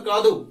ఆన్సర్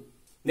కాదు,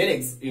 నేను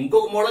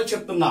ఇంకొక మోడల్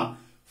చెప్తున్నా.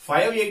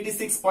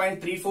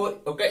 586.34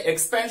 ఒక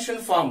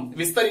ఎక్స్పాన్షన్ ఫామ్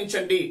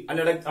విస్తరించండి అని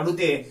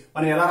అడిగితే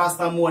మనం ఎలా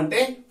రాస్తాము అంటే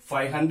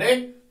 500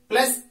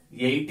 ప్లస్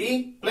 80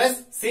 ప్లస్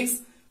 6.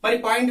 మరి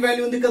పాయింట్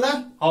వాల్యూ ఉంది కదా,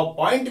 ఆ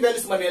పాయింట్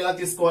వాల్యూస్ మనం ఎలా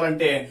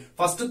తీసుకోవాలంటే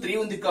ఫస్ట్ 3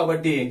 ఉంది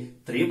కాబట్టి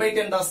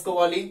 3/10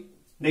 రాసుకోవాలి.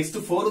 నెక్స్ట్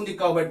 4 ఉంది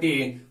కాబట్టి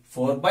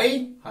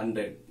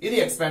 4/100. ఇది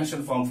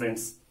ఎక్స్పాన్షన్ ఫామ్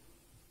ఫ్రెండ్స్,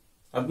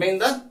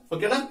 అర్థమైందా.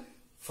 ఓకేనా.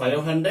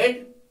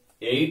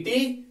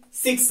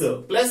 586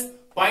 ప్లస్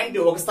పాయింట్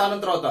ఒక స్థానం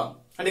తర్వాత,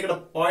 అంటే ఇక్కడ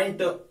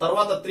పాయింట్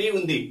తర్వాత 3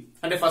 ఉంది,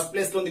 అంటే ఫస్ట్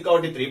ప్లేస్ లో ఉంది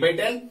కాబట్టి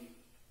 3/10.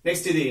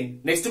 నెక్స్ట్ ఇది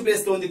నెక్స్ట్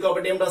ప్లేస్ లో ఉంది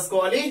కాబట్టి ఏం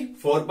రాసుకోవాలి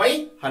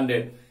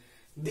 4/100.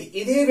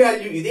 ఇదే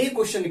వాల్యూ ఇదే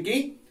క్వశ్చన్ కి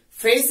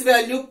ఫేస్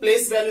వాల్యూ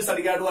ప్లేస్ వాల్యూస్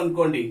అడిగాడు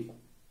అనుకోండి,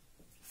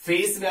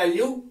 ఫేస్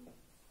వాల్యూ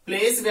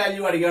ప్లేస్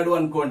వాల్యూ అడిగాడు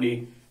అనుకోండి,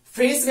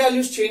 ఫేస్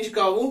వాల్యూస్ చేంజ్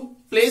కావు,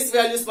 ప్లేస్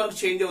వాల్యూస్ మనకు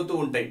చేంజ్ అవుతూ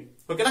ఉంటాయి.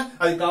 ఓకేనా.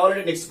 అది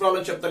కావాలంటే నెక్స్ట్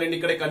ప్రాబ్లం చెప్తానండి,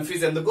 ఇక్కడ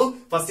కన్ఫ్యూజ్ ఎందుకు.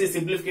 ఫస్ట్ ఈ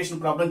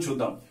సింప్లిఫికేషన్ ప్రాబ్లం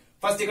చూద్దాం.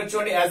 ఫస్ట్ ఇక్కడ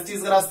చూడండి, యాజ్ ఇట్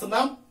ఈస్ గా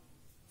రాస్తున్నాం.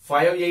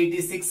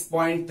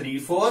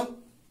 586.34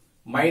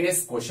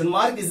 minus question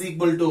mark is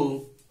equal to,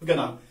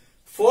 ఓకేనా,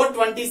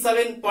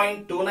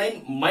 427.29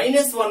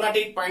 మైనస్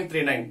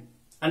 108.39.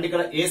 అంటే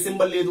ఇక్కడ ఏ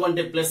సింబల్ లేదు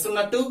అంటే ప్లస్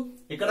ఉన్నట్టు,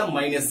 ఇక్కడ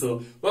మైనస్.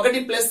 ఒకటి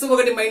ప్లస్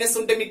ఒకటి మైనస్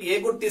ఉంటే మీకు ఏ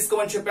గుర్తు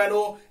తీసుకోమని చెప్పాను.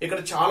 ఇక్కడ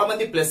చాలా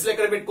మంది ప్లస్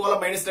ఎక్కడ పెట్టుకోవాలా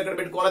మైనస్ ఎక్కడ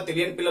పెట్టుకోవాలా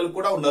తెలియని పిల్లలు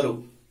కూడా ఉన్నారు.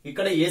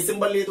 ఇక్కడ ఏ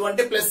సింబల్ లేదు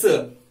అంటే ప్లస్,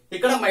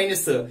 ఇక్కడ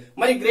మైనస్.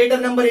 మరి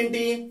గ్రేటర్ నెంబర్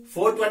ఏంటి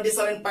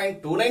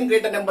 427.29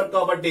 గ్రేటర్ నెంబర్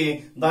కాబట్టి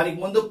దానికి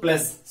ముందు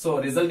ప్లస్. సో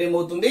రిజల్ట్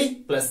ఏమవుతుంది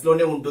ప్లస్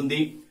లోనే ఉంటుంది.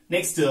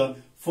 నెక్స్ట్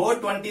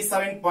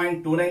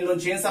 427.29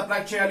 లోంచి ఏం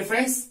సబ్ట్రాక్ట్ చేయాలి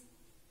ఫ్రెండ్స్,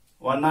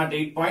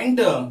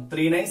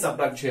 108.39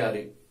 సబ్ట్రాక్ట్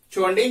చేయాలి.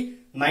 చూడండి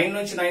 9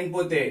 నుంచి 9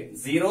 పోతే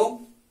 0,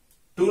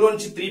 2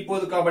 లోంచి 3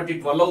 పోదు కాబట్టి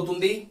 12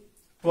 అవుతుంది.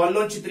 12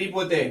 లోంచి 3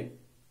 పోతే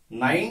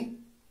 9.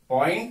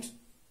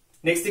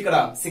 నెక్స్ట్ ఇక్కడ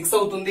 6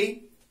 అవుతుంది,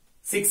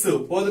 6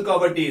 పోదు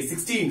కాబట్టి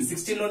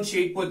 16 నుంచి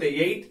 8 పోతే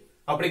 8,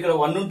 అప్పుడు ఇక్కడ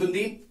 1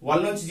 ఉంటుంది,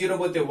 1 నుంచి 0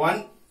 పోతే 1,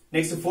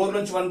 నెక్స్ట్ 4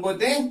 నుంచి 1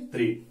 పోతే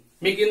 3.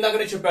 మీకు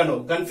ఇందాకనే చెప్పాను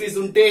కన్ఫ్యూజ్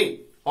ఉంటే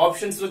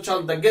ఆప్షన్స్ లో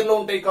చాలా దగ్గరలో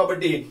ఉంటాయి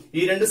కాబట్టి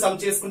ఈ రెండు సమ్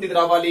చేసుకుంటే ఇది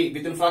రావాలి,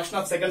 with in fraction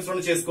of seconds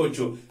లోనే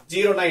చేసుకోవచ్చు.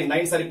 0 9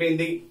 9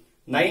 సరిపోయింది,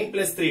 9 +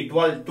 3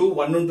 12 2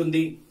 1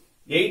 ఉంటుంది,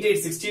 8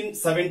 8 16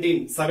 17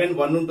 7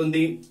 1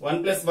 ఉంటుంది, 1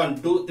 + 1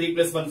 2 3 +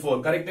 1 4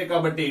 కరెక్టే.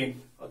 కాబట్టి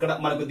అక్కడ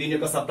మనకు దీని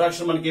యొక్క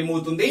సబ్ట్రాక్షన్ మనకి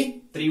ఏమవుతుంది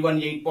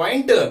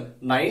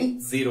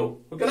 318.90.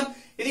 ఓకేనా,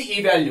 ఇది ఈ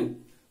వాల్యూ.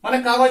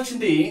 మనకు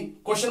కావాల్సింది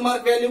క్వశ్చన్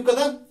మార్క్ వాల్యూ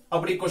కదా.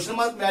 అప్పుడు ఈ క్వశ్చన్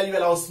మార్క్ వాల్యూ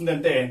ఎలా వస్తుంది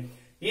అంటే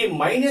ఈ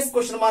మైనస్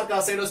క్వశ్చన్ మార్క్ ఆ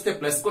సైడ్ వస్తే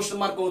ప్లస్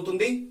క్వశ్చన్ మార్క్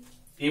అవుతుంది,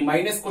 ఈ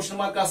మైనస్ క్వశ్చన్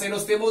మార్క్ ఆ సైడ్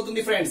వస్తే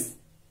ఏమవుతుంది ఫ్రెండ్స్,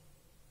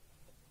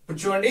 ఇప్పుడు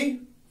చూడండి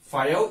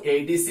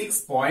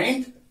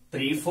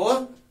 586.34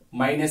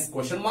 minus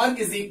question mark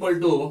is equal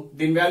to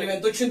దీని వాల్యూ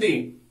ఎంత వచ్చింది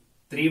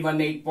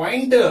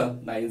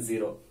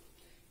 318.90.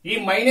 ఈ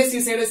మైనస్ ఈ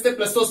సైడ్ వస్తే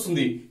ప్లస్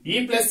వస్తుంది, ఈ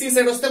ప్లస్ ఈ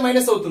సైడ్ వస్తే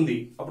మైనస్ అవుతుంది.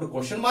 అప్పుడు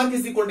question mark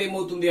is equal to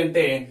ఏమవుతుంది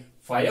అంటే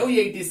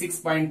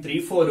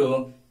 586.34,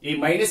 ఈ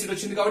మైనస్ ఇటు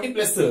వచ్చింది కాబట్టి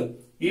ప్లస్,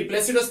 ఈ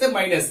ప్లస్ ఇటు వస్తే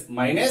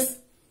మైనస్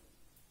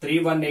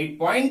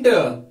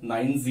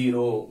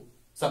 318.90.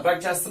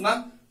 సబ్ట్రాక్ట్ చేస్తున్నా,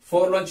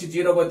 4 లోంచి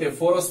 0 పోతే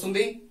 4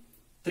 వస్తుంది,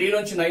 3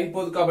 లోంచి 9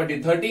 పోదు కాబట్టి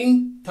 13,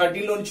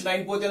 13 లోంచి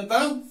 9 పోతే ఎంత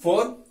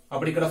 4,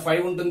 అప్పుడు ఇక్కడ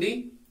 5 ఉంటుంది,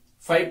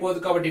 5 పోదు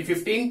కాబట్టి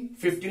 15,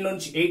 15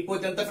 నుంచి 8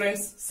 పోతే ఎంత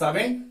ఫ్రెండ్స్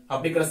 7,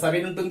 అప్పుడు ఇక్కడ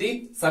 7 ఉంటుంది,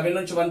 7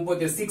 నుంచి 1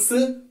 పోతే 6,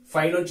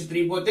 5 నుంచి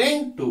 3 పోతే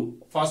 2.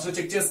 ఫాస్ట్ గా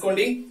చెక్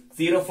చేసుకోండి.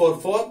 0 4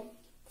 4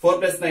 4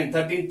 + 9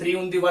 13 3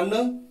 ఉంది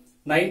 1,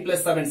 9 +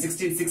 7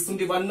 16 6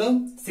 ఉంది 1,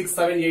 6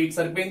 7 8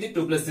 సరిపోయింది,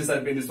 2 + 3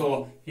 సరిపోయింది. So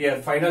here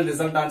final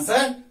result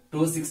answer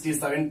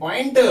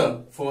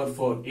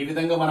 267.44. ఈ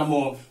విధంగా మనము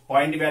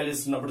పాయింట్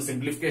వాల్యూస్ ఉన్నప్పుడు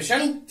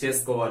సింప్లిఫికేషన్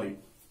చేసుకోవాలి.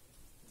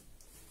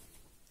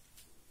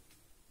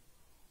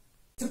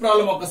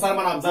 ప్రాబ్లం ఒక్కసారి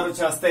మనం అబ్జర్వ్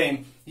చేస్తే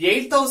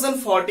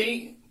 8040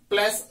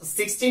 +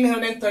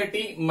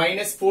 1630 -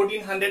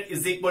 1400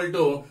 is equal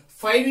to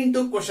 5 into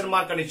question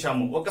mark అని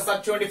ఇచ్చాము. ఒకసారి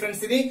చూడండి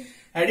ఫ్రెండ్స్, ఇది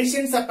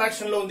అడిషన్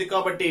సబ్ట్రాక్షన్ లో ఉంది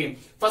కాబట్టి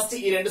ఫస్ట్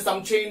ఈ రెండు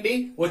సమ్ చేయండి,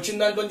 వచ్చిన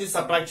దాంట్లో నుంచి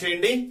సబ్ట్రాక్ట్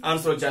చేయండి,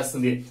 ఆన్సర్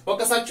వచ్చేస్తుంది.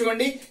 ఒకసారి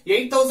చూడండి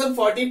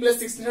 8040 +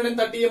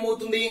 1630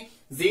 ఏమవుతుంది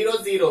 0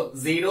 0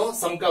 0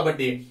 సమ్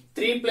కాబట్టి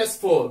 3 +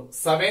 4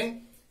 7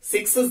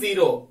 6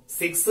 0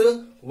 6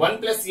 1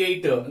 +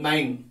 8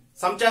 9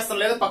 సమ్ చేస్తాం,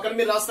 లేదా పక్కన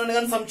మీరు రాస్తున్నాను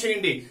కానీ సమ్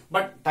చేయండి,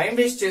 బట్ టైం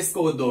వేస్ట్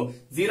చేసుకోవద్దు.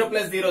 0 +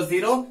 0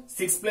 0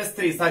 6 +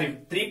 3 sorry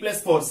 3 +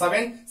 4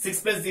 7 6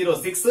 + 0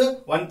 6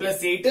 1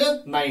 + 8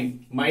 9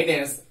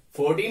 minus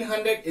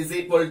 1400 is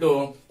equal to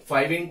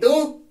 5 into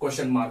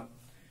question mark.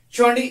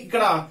 చూడండి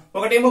ఇక్కడ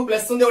ఒకటేమో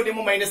ప్లస్ ఉంది,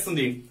 ఒకటేమో మైనస్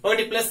ఉంది.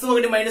 ఒకటి ప్లస్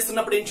ఒకటి మైనస్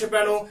ఉన్నప్పుడు ఏం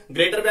చెప్పాను,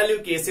 గ్రేటర్ వాల్యూ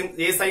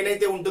ఏ సైన్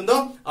అయితే ఉంటుందో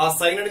ఆ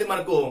సైన్ అనేది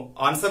మనకు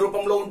ఆన్సర్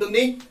రూపంలో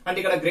ఉంటుంది. అంటే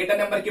ఇక్కడ గ్రేటర్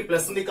నెంబర్ కి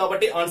ప్లస్ ఉంది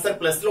కాబట్టి ఆన్సర్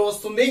ప్లస్ లో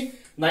వస్తుంది.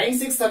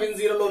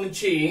 9670 లో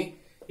నుంచి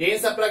ఏం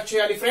సబ్ట్రాక్ట్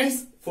చేయాలి ఫ్రెండ్స్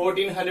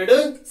 1400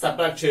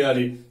 సబ్ట్రాక్ట్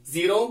చేయాలి.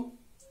 0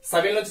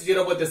 7 నుంచి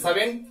 0 పోతే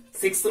 7,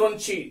 6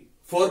 నుంచి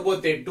 4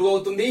 పోతే 2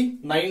 అవుతుంది,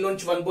 9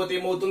 నుంచి 1 పోతే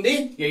ఏమవుతుంది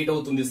 8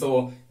 అవుతుంది. So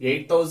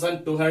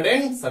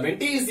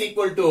 8270 is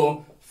equal to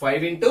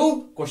 5 into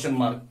question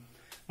mark.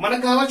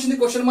 మనకు కావాల్సింది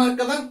క్వశ్చన్ మార్క్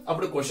కదా.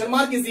 అప్పుడు question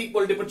mark is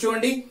equal to ఇప్పుడు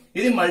చూడండి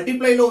ఇది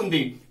మల్టిప్లై లో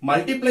ఉంది.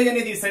 మల్టిప్లై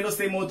అనేది ఈ సైడ్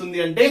వస్తే ఏమవుతుంది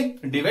అంటే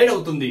డివైడ్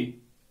అవుతుంది.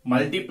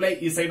 మల్టిప్లై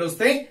ఈ సైడ్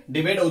వస్తే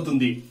డివైడ్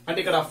అవుతుంది. అంటే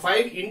ఇక్కడ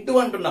 5 ఇంటూ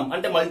అంటున్నాం,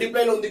 అంటే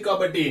మల్టిప్లై లో ఉంది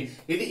కాబట్టి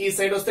ఇది ఈ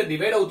సైడ్ వస్తే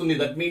డివైడ్ అవుతుంది.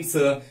 దట్ మీన్స్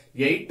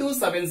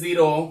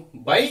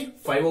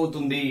 8270/5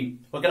 అవుతుంది.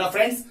 ఓకేనా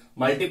ఫ్రెండ్స్,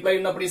 మల్టిప్లై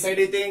ఉన్నప్పుడు ఈ సైడ్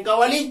అయితే ఏం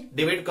కావాలి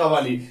డివైడ్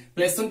కావాలి.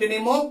 ప్లస్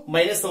ఉంటేనేమో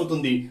మైనస్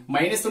అవుతుంది,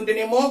 మైనస్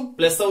ఉంటేనేమో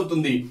ప్లస్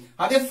అవుతుంది.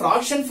 అదే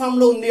ఫ్రాక్షన్ ఫామ్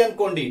లో ఉంది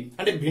అనుకోండి,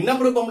 అంటే భిన్నం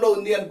రూపంలో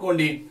ఉంది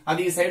అనుకోండి,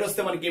 అది ఈ సైడ్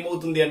వస్తే మనకి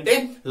ఏమవుతుంది అంటే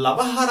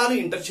లవహారాలు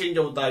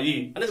ఇంటర్చేంజ్ అవుతాయి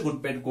అనేది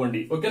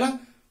గుర్తుపెట్టుకోండి. ఓకేనా,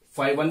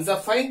 5 1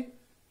 5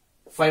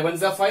 5 1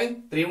 5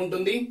 3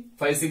 ఉంటుంది,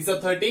 5 6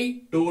 30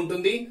 2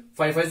 ఉంటుంది,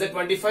 5 5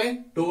 25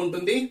 2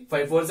 ఉంటుంది,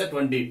 5 4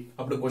 20.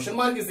 అప్పుడు question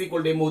mark is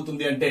equal to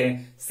ఏమవుతుంది అంటే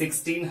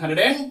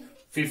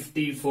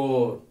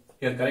 1654.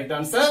 Here correct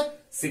answer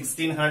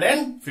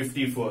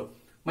 1654.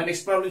 మన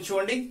నెక్స్ట్ ప్రాబ్లం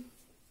చూడండి.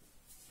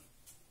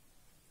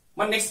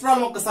 మన నెక్స్ట్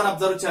ప్రాబ్లం ఒక్కసారి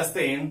అబ్జర్వ్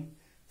చేస్తే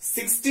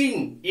 16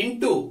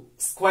 into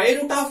square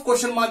root of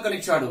question mark అని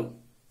ఇచ్చాడు.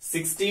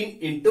 16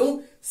 into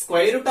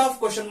square root of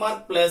question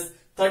mark plus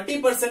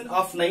 30%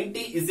 of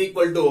 90 is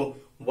equal to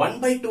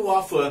 1/2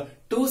 of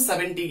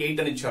 278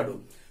 అని ఇచ్చాడు.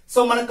 సో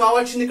మనకు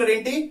కావాల్సింది ఇక్కడ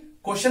ఏంటి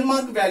question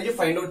mark value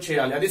find out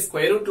చేయాలి. అది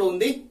స్క్వేర్ రూట్ లో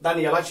ఉంది,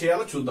 దాన్ని ఎలా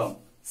చేయాలో చూద్దాం.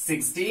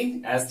 16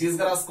 యాజ్ ఇట్ ఈస్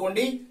గా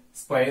రాసుకోండి,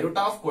 square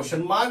root of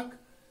question mark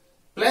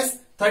plus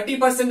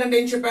 30% అంటే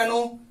ఏం చెప్పాను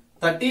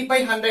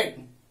 30/100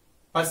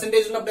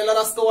 పర్సెంటేజ్ ఉన్నప్పుడు ఎలా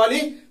రాసుకోవాలి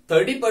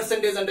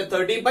 30% అంటే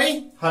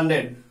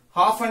 30/100.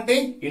 హాఫ్ అంటే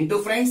into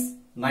friends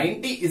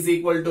 90 is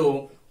equal to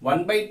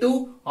 1/2.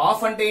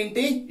 Half అంటే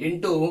ఏంటి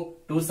into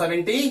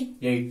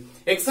 278.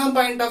 Exam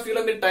point of view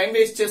లో మీరు టైం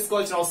వేస్ట్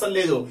చేసుకోవాల్సిన అవసరం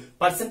లేదు.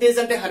 పర్సెంటేజ్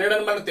అంటే 100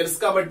 అని మనకు తెలుసు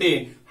కాబట్టి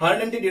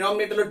 100 అంటే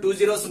డినామినేటర్ లో 2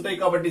 zeros ఉంటాయి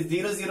కాబట్టి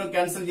 0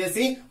 క్యాన్సిల్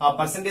చేసి ఆ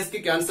పర్సెంటేజ్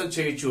కి క్యాన్సిల్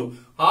చేయొచ్చు.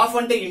 హాఫ్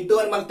అంటే ఇంటూ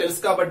అని మనకు తెలుసు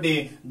కాబట్టి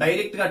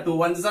డైరెక్ట్ గా 2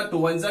 1s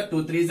 2 1s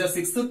 2 3s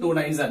 6 2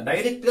 9s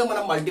direct గా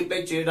మనం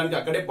మల్టిప్లై చేయడానికి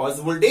అక్కడే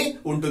పాసిబిలిటీ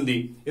ఉంటుంది.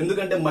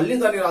 ఎందుకంటే మళ్ళీ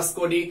దాన్ని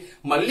రాసుకోండి,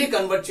 మళ్ళీ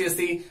కన్వర్ట్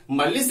చేసి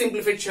మళ్ళీ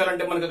సింప్లిఫై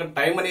చేయాలంటే మనకు అక్కడ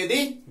టైం అనేది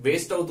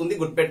వేస్ట్ అవుతుంది.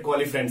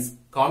 గుర్తుపెట్టుకోవాలి ఫ్రెండ్స్,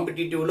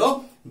 కాంపిటేటివ్ లో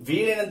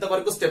వీలైనంత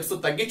వరకు స్టెప్స్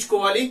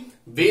తగ్గించుకోవాలి,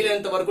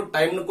 వీలైనంత వరకు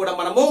టైం ను కూడా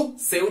మనము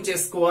సేవ్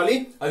చేసుకోవాలి.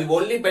 అది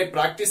ఓన్లీ బై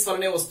ప్రాక్టీస్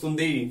వల్లనే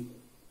వస్తుంది.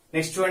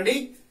 నెక్స్ట్ చూడండి,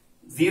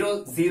 0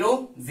 0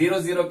 0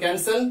 0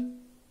 cancel,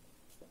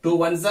 2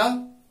 1s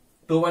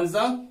 2 1s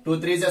 2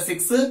 3s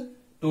 6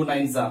 2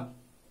 9s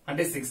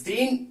అంటే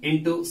 16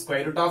 into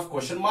square root of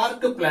question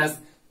mark plus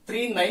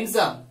 3 9s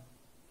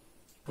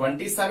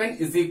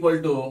 27 is equal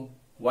to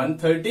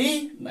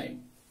 139.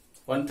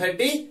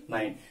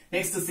 139.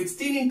 Next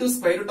 16 into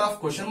square root of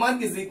question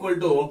mark is equal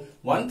to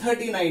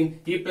 139.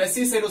 ఈ plus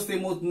ఈ side వస్తే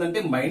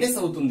ఏమవుతుందంటే minus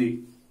అవుతుంది.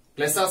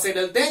 Plus ఆ side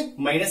వెళ్తే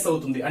minus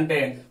అవుతుంది. అంటే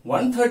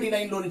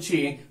 139 లో నుంచి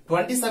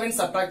 27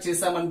 సబ్ట్రాక్ట్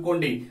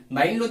చేసామనుకోండి,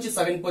 9 నుంచి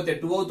 7 పోతే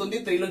 2 అవుతుంది,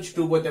 3 నుంచి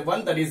 2 పోతే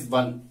 1, that is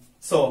 1.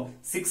 So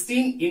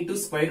 16 into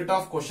square root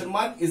of question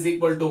mark is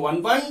equal to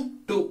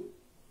 112.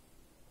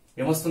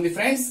 ఏమొస్తుంది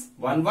ఫ్రెండ్స్?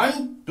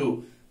 112.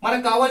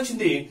 మనకు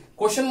కావాల్సింది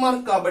క్వశ్చన్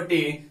మార్క్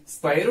కాబట్టి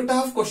square root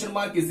of question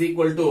mark is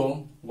equal to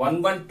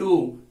 112.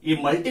 ఈ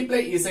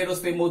మల్టిప్లై ఈ సైడ్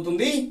వస్తే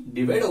ఏమవుతుంది?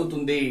 డివైడ్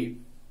అవుతుంది.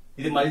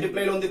 ఇది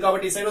మల్టిప్లై లో ఉంది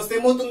కాబట్టి ఈ సైడ్ వస్తే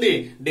ఏమవుతుంది?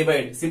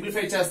 డివైడ్.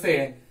 సింప్లిఫై చేస్తే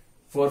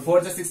 4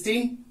 4s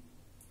 16,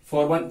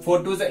 4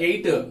 2s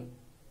 8,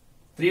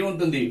 3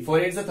 ఉంటుంది, 4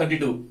 8s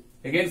 32,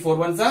 అగైన్ 4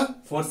 1s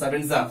 4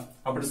 7s.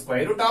 అప్పుడు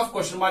square root of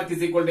question mark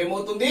is equal to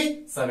ఏమవుతుంది?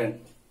 7.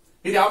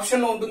 ఇది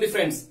ఆప్షన్ లో ఉంటుంది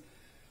ఫ్రెండ్స్,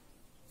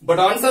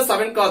 బట్ ఆన్సర్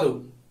 7 కాదు.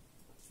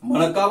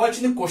 మనకు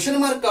కావాల్సింది క్వశ్చన్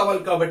మార్క్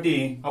కావాలి కాబట్టి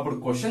అప్పుడు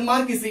question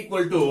mark is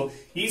equal to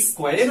ఈ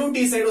స్క్వేర్ రూట్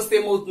ఈ సైడ్ వస్తే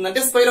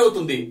ఏమవుతుందంటే స్క్వేర్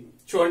అవుతుంది.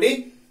 చూడండి,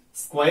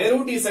 స్క్వేర్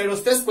రూట్ ఈ సైడ్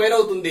వస్తే స్క్వేర్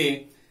అవుతుంది,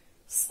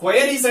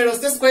 స్క్వేర్ ఈ సైడ్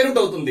వస్తే స్క్వేర్ రూట్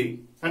అవుతుంది.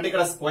 అంటే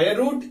ఇక్కడ స్క్వేర్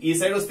రూట్ ఈ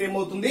సైడ్ వస్తే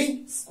ఏమవుతుంది?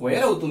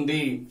 స్క్వేర్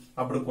అవుతుంది.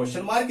 అప్పుడు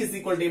question mark is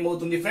equal to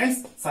ఏమవుతుంది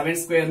friends? 7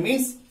 square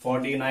means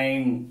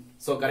 49.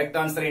 So correct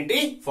answer ఏంటి?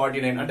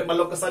 49. అంటే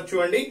మళ్ళీ ఒకసారి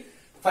చూడండి.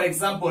 For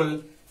example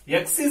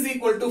x is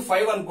equal to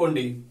 5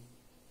 అనుకోండి,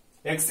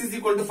 x is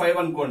equal to 5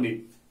 అనుకోండి,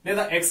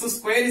 లేదా x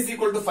square is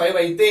equal to 5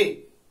 అయితే,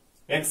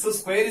 x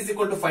square is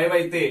equal to 5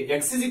 అయితే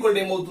x is equal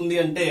to ఏమవుతుంది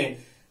అంటే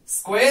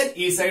స్క్వేర్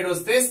ఈ సైడ్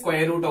వస్తే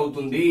స్క్వేర్ రూట్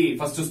అవుతుంది.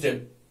 First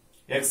step.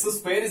 x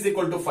square is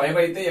equal to 5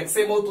 అయితే x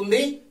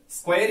ఏమవుతుంది?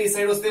 స్క్వేర్ ఈ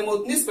సైడ్ వస్తే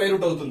ఏమవుతుంది? స్క్వేర్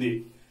రూట్ అవుతుంది.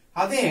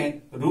 అదే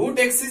route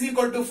x is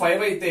equal to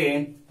 5 అయితే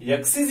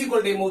x is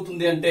equal to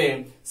ఏమవుతుంది అంటే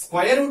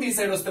స్క్వేర్ రూట్ ఈ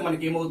సైడ్ వస్తే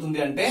మనకి ఏమవుతుంది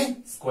అంటే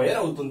స్క్వేర్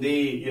అవుతుంది.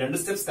 ఈ రెండు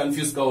స్టెప్స్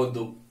కన్ఫ్యూజ్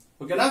కావద్దు,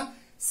 ఓకేనా?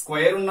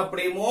 స్క్వేర్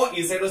ఉన్నప్పుడేమో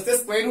ఈ సైడ్ వస్తే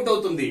స్క్వేర్ రూట్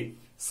అవుతుంది,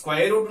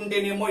 స్క్వేర్ రూట్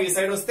ఉంటేనేమో ఈ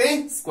సైడ్ వస్తే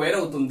స్క్వేర్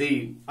అవుతుంది.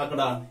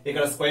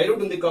 ఇక్కడ స్క్వేర్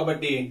రూట్ ఉంది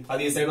కాబట్టి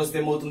అది ఈ సైడ్ వస్తే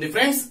ఏమవుతుంది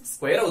ఫ్రెండ్స్?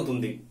 స్క్వేర్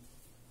అవుతుంది.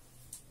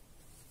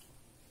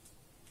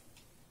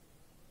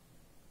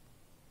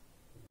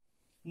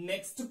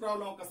 నెక్స్ట్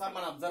ప్రాబ్లం ఒకసారి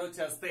మనం అబ్జర్వ్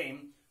చేస్తే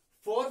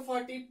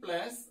 440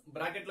 ప్లస్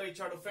బ్రాకెట్ లో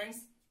ఇచ్చాడు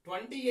friends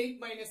 28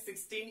 minus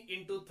 16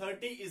 into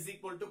 30 is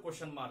equal to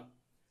question mark.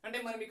 అంటే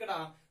మనం ఇక్కడ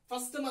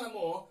ఫస్ట్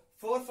మనము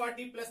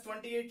 440 ప్లస్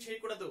 28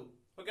 చేయకూడదు,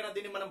 ఓకేనా?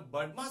 దీన్ని మనం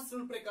బడ్మాస్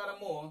రూల్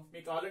ప్రకారము,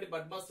 మీకు ఆల్రెడీ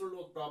బడ్మాస్ రూల్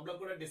ఒక ప్రాబ్లం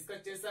కూడా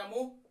డిస్కస్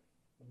చేశాము.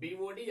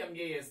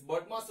 BODMAS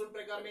బడ్మాస్ రూల్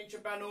ప్రకారం ఏం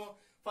చెప్పాను?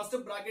 ఫస్ట్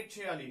బ్రాకెట్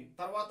చేయాలి,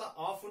 తర్వాత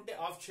ఆఫ్ ఉంటే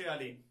ఆఫ్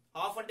చేయాలి.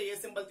 ఆఫ్ అంటే ఏ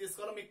సింబల్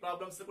తీసుకోవాలో మీకు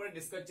ప్రాబ్లమ్స్ కూడా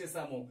డిస్కస్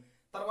చేశాము.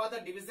 తర్వాత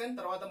డివిజన్,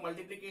 తర్వాత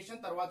మల్టిప్లికేషన్,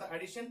 తర్వాత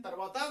అడిషన్,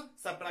 తర్వాత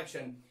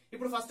సబ్ట్రాక్షన్.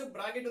 ఇప్పుడు ఫస్ట్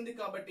బ్రాకెట్ ఉంది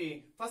కాబట్టి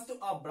ఫస్ట్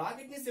ఆ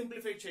బ్రాకెట్ ని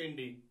సింప్లిఫై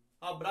చేయండి.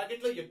 ఆ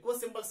బ్రాకెట్ లో ఎక్కువ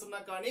సింబల్స్ ఉన్నా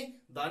కానీ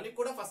దాన్ని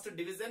కూడా first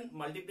division,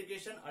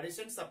 multiplication,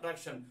 addition,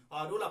 subtraction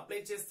ఆ రూల్ అప్లై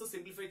చేస్తూ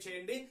సింప్లిఫై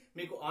చేయండి,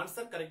 మీకు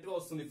ఆన్సర్ కరెక్ట్ గా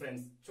వస్తుంది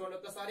ఫ్రెండ్స్. చూడండి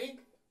ఒకసారి,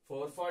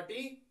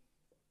 440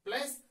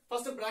 ప్లస్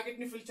ఫస్ట్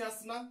బ్రాకెట్ ని ఫిల్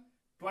చేస్తున్నా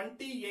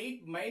 28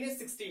 మైనస్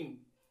 16.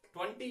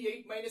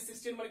 28 మైనస్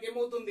 16 మనకి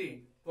ఏమవుతుంది?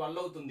 12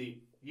 అవుతుంది.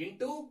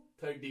 Into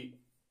 30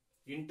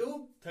 into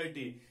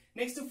 30.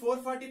 నెక్స్ట్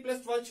 440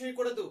 ప్లస్ 12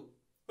 చేయకూడదు,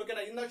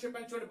 ఓకేనా? ఇందాక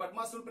చెప్పాను చూడండి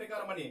బడ్మాస్ రూల్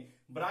ప్రకారం అని.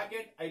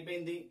 బ్రాకెట్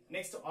అయిపోయింది,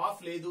 నెక్స్ట్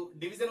ఆఫ్ లేదు,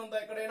 డివిజన్ ఉందా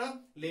ఎక్కడైనా?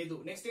 లేదు.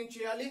 నెక్స్ట్ ఏం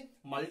చేయాలి?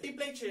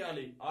 మల్టిప్లై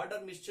చేయాలి.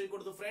 ఆర్డర్ మిస్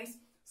చేయకూడదు ఫ్రెండ్స్.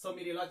 సో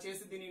మీరు ఇలా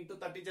చేసి దీన్ని ఇంటూ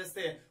 30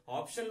 చేస్తే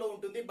ఆప్షన్ లో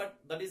ఉంటుంది, but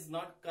that is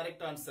not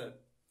correct answer,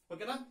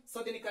 ఓకేనా? సో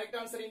దీని కరెక్ట్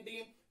ఆన్సర్ ఏంటి?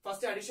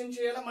 ఫస్ట్ అడిషన్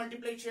చేయాలా,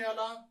 మల్టిప్లై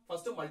చేయాలా?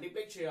 ఫస్ట్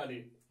మల్టిప్లై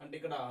చేయాలి. అంటే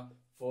ఇక్కడ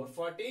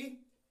 440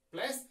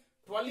 ప్లస్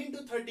 12 ఇంటూ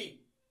 30,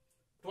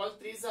 12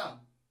 3s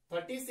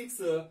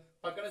 36,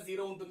 పక్కన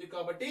 0 ఉంటుంది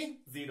కాబట్టి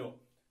 0.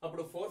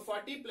 అప్పుడు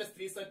 440 ప్లస్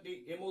 330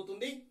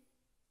 ఏమవుతుంది?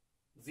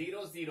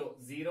 0 0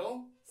 0.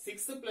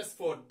 6 ప్లస్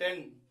 4 10,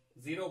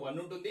 0 1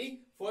 ఉంటుంది.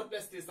 4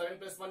 ప్లస్ 3 7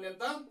 ప్లస్ 1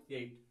 ఎంత?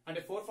 8.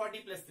 అంటే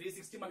 440 ప్లస్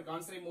 360 మనకు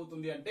ఆన్సర్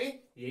ఏమవుతుంది అంటే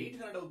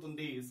 800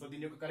 అవుతుంది. సో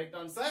దీని యొక్క కరెక్ట్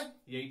ఆన్సర్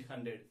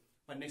 800.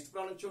 మరి నెక్స్ట్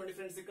ప్రాబ్లం చూడండి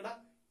ఫ్రెండ్స్, ఇక్కడ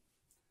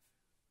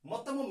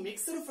మొత్తము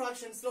మిక్స్డ్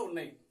ఫ్రాక్షన్స్ లో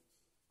ఉన్నాయి,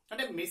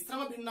 అంటే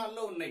మిశ్రమ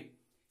భిన్నాల్లో ఉన్నాయి.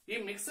 ఈ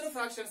మిక్స్డ్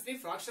ఫ్రాక్షన్స్ ని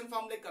ఫ్రాక్షన్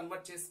ఫామ్ లో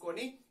కన్వర్ట్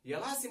చేసుకొని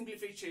ఎలా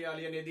సింప్లిఫై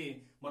చేయాలి అనేది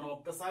మనం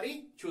ఒక్కసారి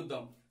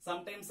చూద్దాం.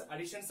 సమ్ టైమ్స్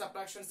అడిషన్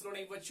సబ్ట్రాక్షన్స్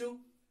లోనే ఇవ్వచ్చు,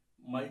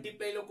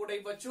 మల్టిప్లై లో కూడా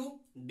ఇవ్వచ్చు,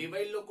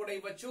 డివైడ్ లో కూడా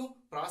ఇవ్వచ్చు,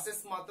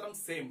 ప్రాసెస్ మాత్రం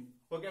same.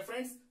 Okay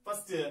friends,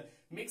 first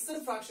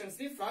mixed fractions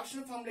ని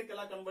ఫ్రాక్షన్ ఫామ్ లోకి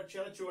ఎలా కన్వర్ట్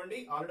చేయాలో చూడండి.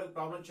 ఆల్రెడీ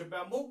ప్రాబ్లం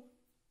చెప్పాము.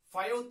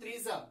 5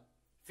 3s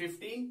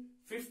 15,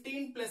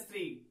 15 plus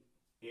 3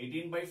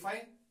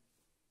 18/5,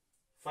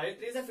 5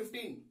 3s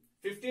 15,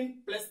 15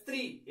 plus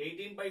 3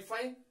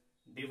 18/5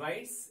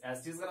 divides as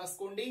it is గా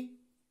రాసుకోండి.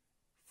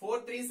 4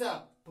 3s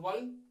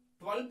 12,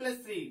 12 plus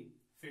 3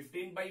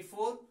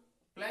 15/4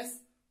 plus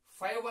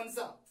 5 1s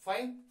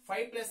 5,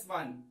 5 plus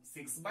 1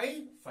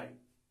 6/5.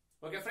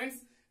 Okay friends,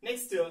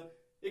 next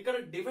ఇక్కడ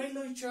డివైడ్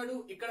లో ఇచ్చాడు,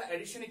 ఇక్కడ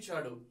అడిషన్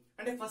ఇచ్చాడు.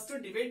 అంటే ఫస్ట్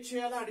డివైడ్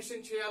చేయాలా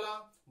అడిషన్ చేయాలా?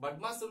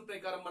 బడ్మాస్ రూల్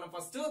ప్రకారం మనం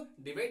ఫస్ట్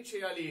డివైడ్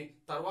చేయాలి,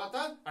 తర్వాత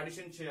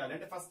అడిషన్ చేయాలి.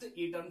 అంటే ఫస్ట్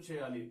ఈ టర్మ్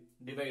చేయాలి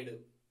డివైడ్.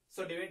 సో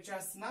డివైడ్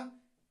చేస్తున్నా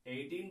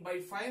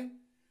 18/5.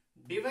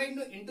 డివైడ్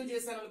ను ఇంటూ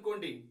చేశాను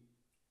అనుకోండి,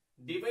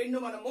 డివైడ్ ను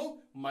మనము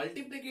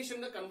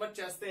మల్టిప్లికేషన్ గా కన్వర్ట్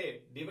చేస్తే,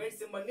 డివైడ్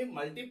సింబల్ ని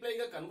మల్టిప్లై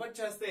గా కన్వర్ట్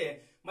చేస్తే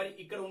మరి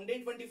ఇక్కడ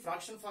ఉండేటువంటి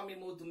ఫ్రాక్షన్ ఫామ్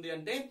ఏమవుతుంది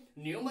అంటే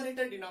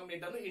న్యూమరేటర్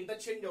డినామినేటర్ ను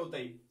ఇంటర్చేంజ్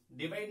అవుతాయి.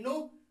 డివైడ్ ను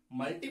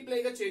మల్టిప్లై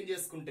గా చేంజ్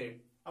చేసుకుంటే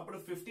అప్పుడు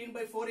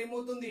 15/4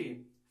 ఏమవుతుంది?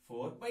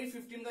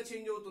 4/15 గా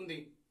చేంజ్ అవుతుంది.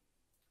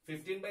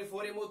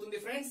 15/4 ఏమవుతుంది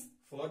ఫ్రెండ్స్?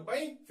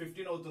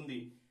 4/15 అవుతుంది.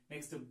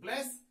 నెక్స్ట్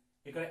ప్లస్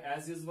ఇక్కడ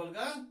యాజ్ యూజువల్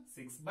గా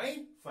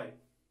 6/5.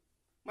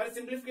 మరి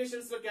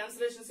సింప్లిఫికేషన్స్ లో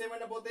క్యాన్సిలేషన్స్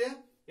ఏమైనా పోతాయా?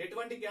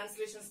 ఎటువంటి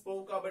క్యాన్సిలేషన్స్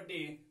పోవు కాబట్టి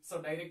సో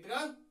డైరెక్ట్ గా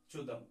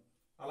చూద్దాం.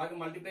 అలాగే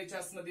మల్టిప్లై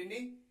చేస్తున్న దీన్ని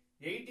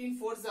 18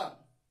 4s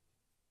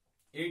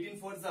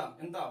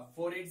ఎంత?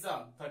 4 8s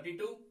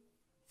 32,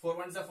 4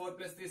 1s 4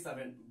 plus 3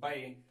 7 by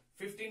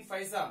 15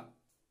 5s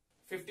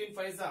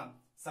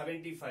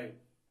 75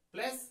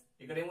 plus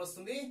ఇక్కడ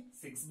ఏమొస్తుంది?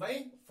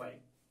 6/5.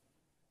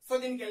 సో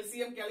దీనికి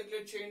ఎల్సిఎం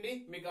క్యాలిక్యులేట్ చేయండి,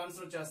 మీకు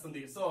ఆన్సర్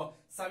వచ్చేస్తుంది. సో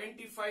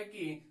 75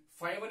 కి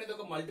 5 అనేది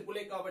ఒక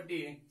మల్టిపులే కాబట్టి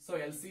సో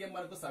ఎల్సిఎం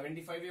మనకు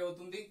 75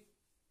 అవుతుంది.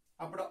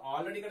 అప్పుడు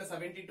ఆల్రెడీ ఇక్కడ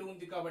 72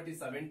 ఉంది కాబట్టి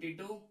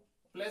 72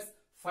 ప్లస్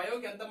 5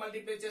 కి ఎంత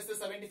మల్టిప్లై చేస్తే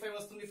 75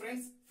 వస్తుంది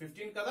ఫ్రెండ్స్?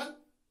 15 కదా.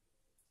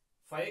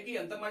 5 కి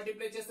ఎంత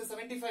మల్టిప్లై చేస్తే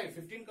 75?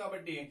 15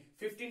 కాబట్టి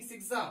 15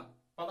 6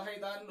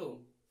 15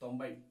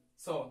 90.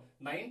 So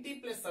 90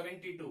 plus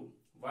 72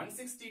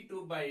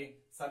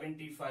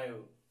 162/75.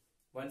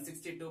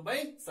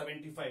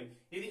 162/75.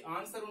 ఇది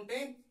ఆన్సర్ ఉంటే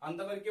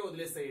అంతవరకే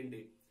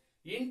వదిలేసేయండి.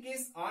 ఇన్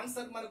కేస్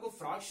ఆన్సర్ మనకు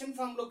ఫ్రాక్షన్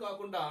ఫామ్ లో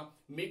కాకుండా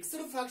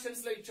మిక్స్డ్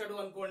ఫ్రాక్షన్స్ లో ఇచ్చాడు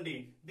అనుకోండి,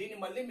 దీన్ని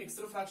మళ్ళీ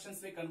మిక్స్డ్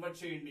ఫ్రాక్షన్స్ లో కన్వర్ట్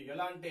చేయండి.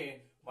 ఎలా అంటే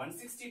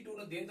 162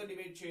 ను దేంతో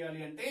డివైడ్ చేయాలి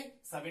అంటే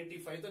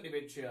 75 తో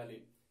డివైడ్ చేయాలి.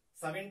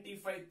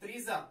 75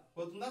 3s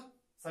పోతుందా?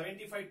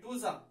 75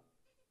 2s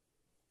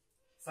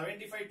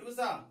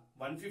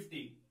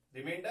 150,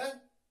 రిమైండర్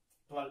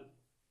 12.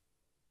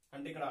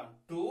 అంటే ఇక్కడ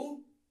 2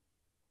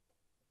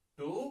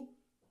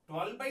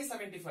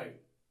 12/75,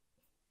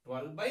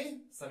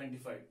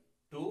 12/75,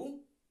 2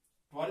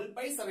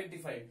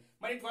 12/75.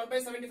 మరి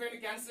 12/75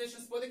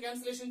 క్యాన్సిలేషన్స్ పోతే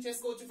క్యాన్సిలేషన్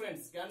చేసుకోవచ్చు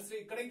ఫ్రెండ్స్.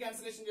 ఇక్కడే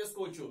క్యాన్సిలేషన్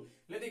చేసుకోవచ్చు,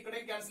 లేదా ఇక్కడే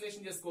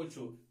క్యాన్సిలేషన్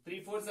చేసుకోవచ్చు. 3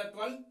 4s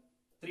 12,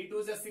 3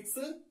 2s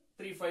 6,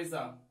 3 5s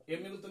ఏం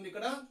మిగులుతుంది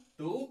ఇక్కడ?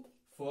 2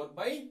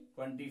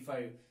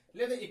 4/25.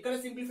 లేదా ఇక్కడ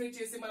సింప్లిఫై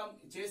చేసి మనం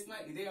చేసిన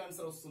ఇదే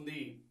ఆన్సర్ వస్తుంది.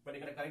 బట్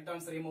ఇక్కడ కరెక్ట్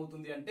ఆన్సర్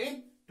ఏమవుతుంది అంటే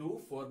 2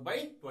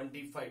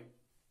 4/25.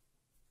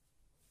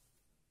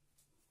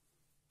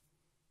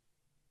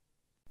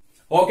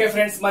 ఓకే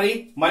ఫ్రెండ్స్,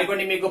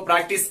 మరికొన్ని మీకు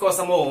ప్రాక్టీస్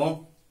కోసము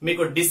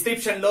మీకు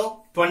డిస్క్రిప్షన్ లో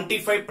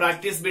 25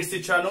 ప్రాక్టీస్ బిట్స్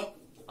ఇచ్చాను.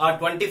 ఆ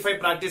 25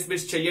 ప్రాక్టీస్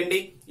బిట్స్ చెయ్యండి.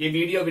 ఈ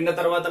వీడియో విన్న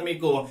తర్వాత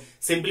మీకు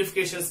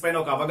సింప్లిఫికేషన్స్ పైన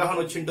ఒక అవగాహన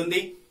వచ్చింటుంది.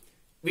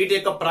 వీటి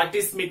యొక్క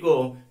ప్రాక్టీస్ మీకు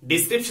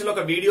డిస్క్రిప్షన్ లో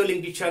ఒక వీడియో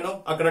లింక్ ఇచ్చాను.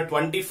 అక్కడ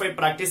 25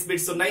 ప్రాక్టీస్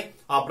బిట్స్ ఉన్నాయి.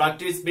 ఆ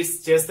ప్రాక్టీస్ బిట్స్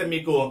చేస్తే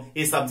మీకు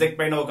ఈ సబ్జెక్ట్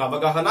పైన ఒక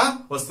అవగాహన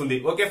వస్తుంది.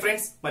 ఓకే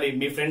ఫ్రెండ్స్, మరి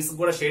మీ ఫ్రెండ్స్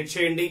కూడా షేర్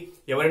చేయండి.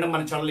 ఎవరైనా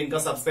మన ఛానల్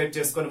ఇంకా సబ్స్క్రైబ్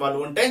చేసుకుని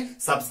వాళ్ళు ఉంటే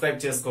సబ్స్క్రైబ్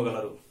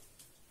చేసుకోగలరు.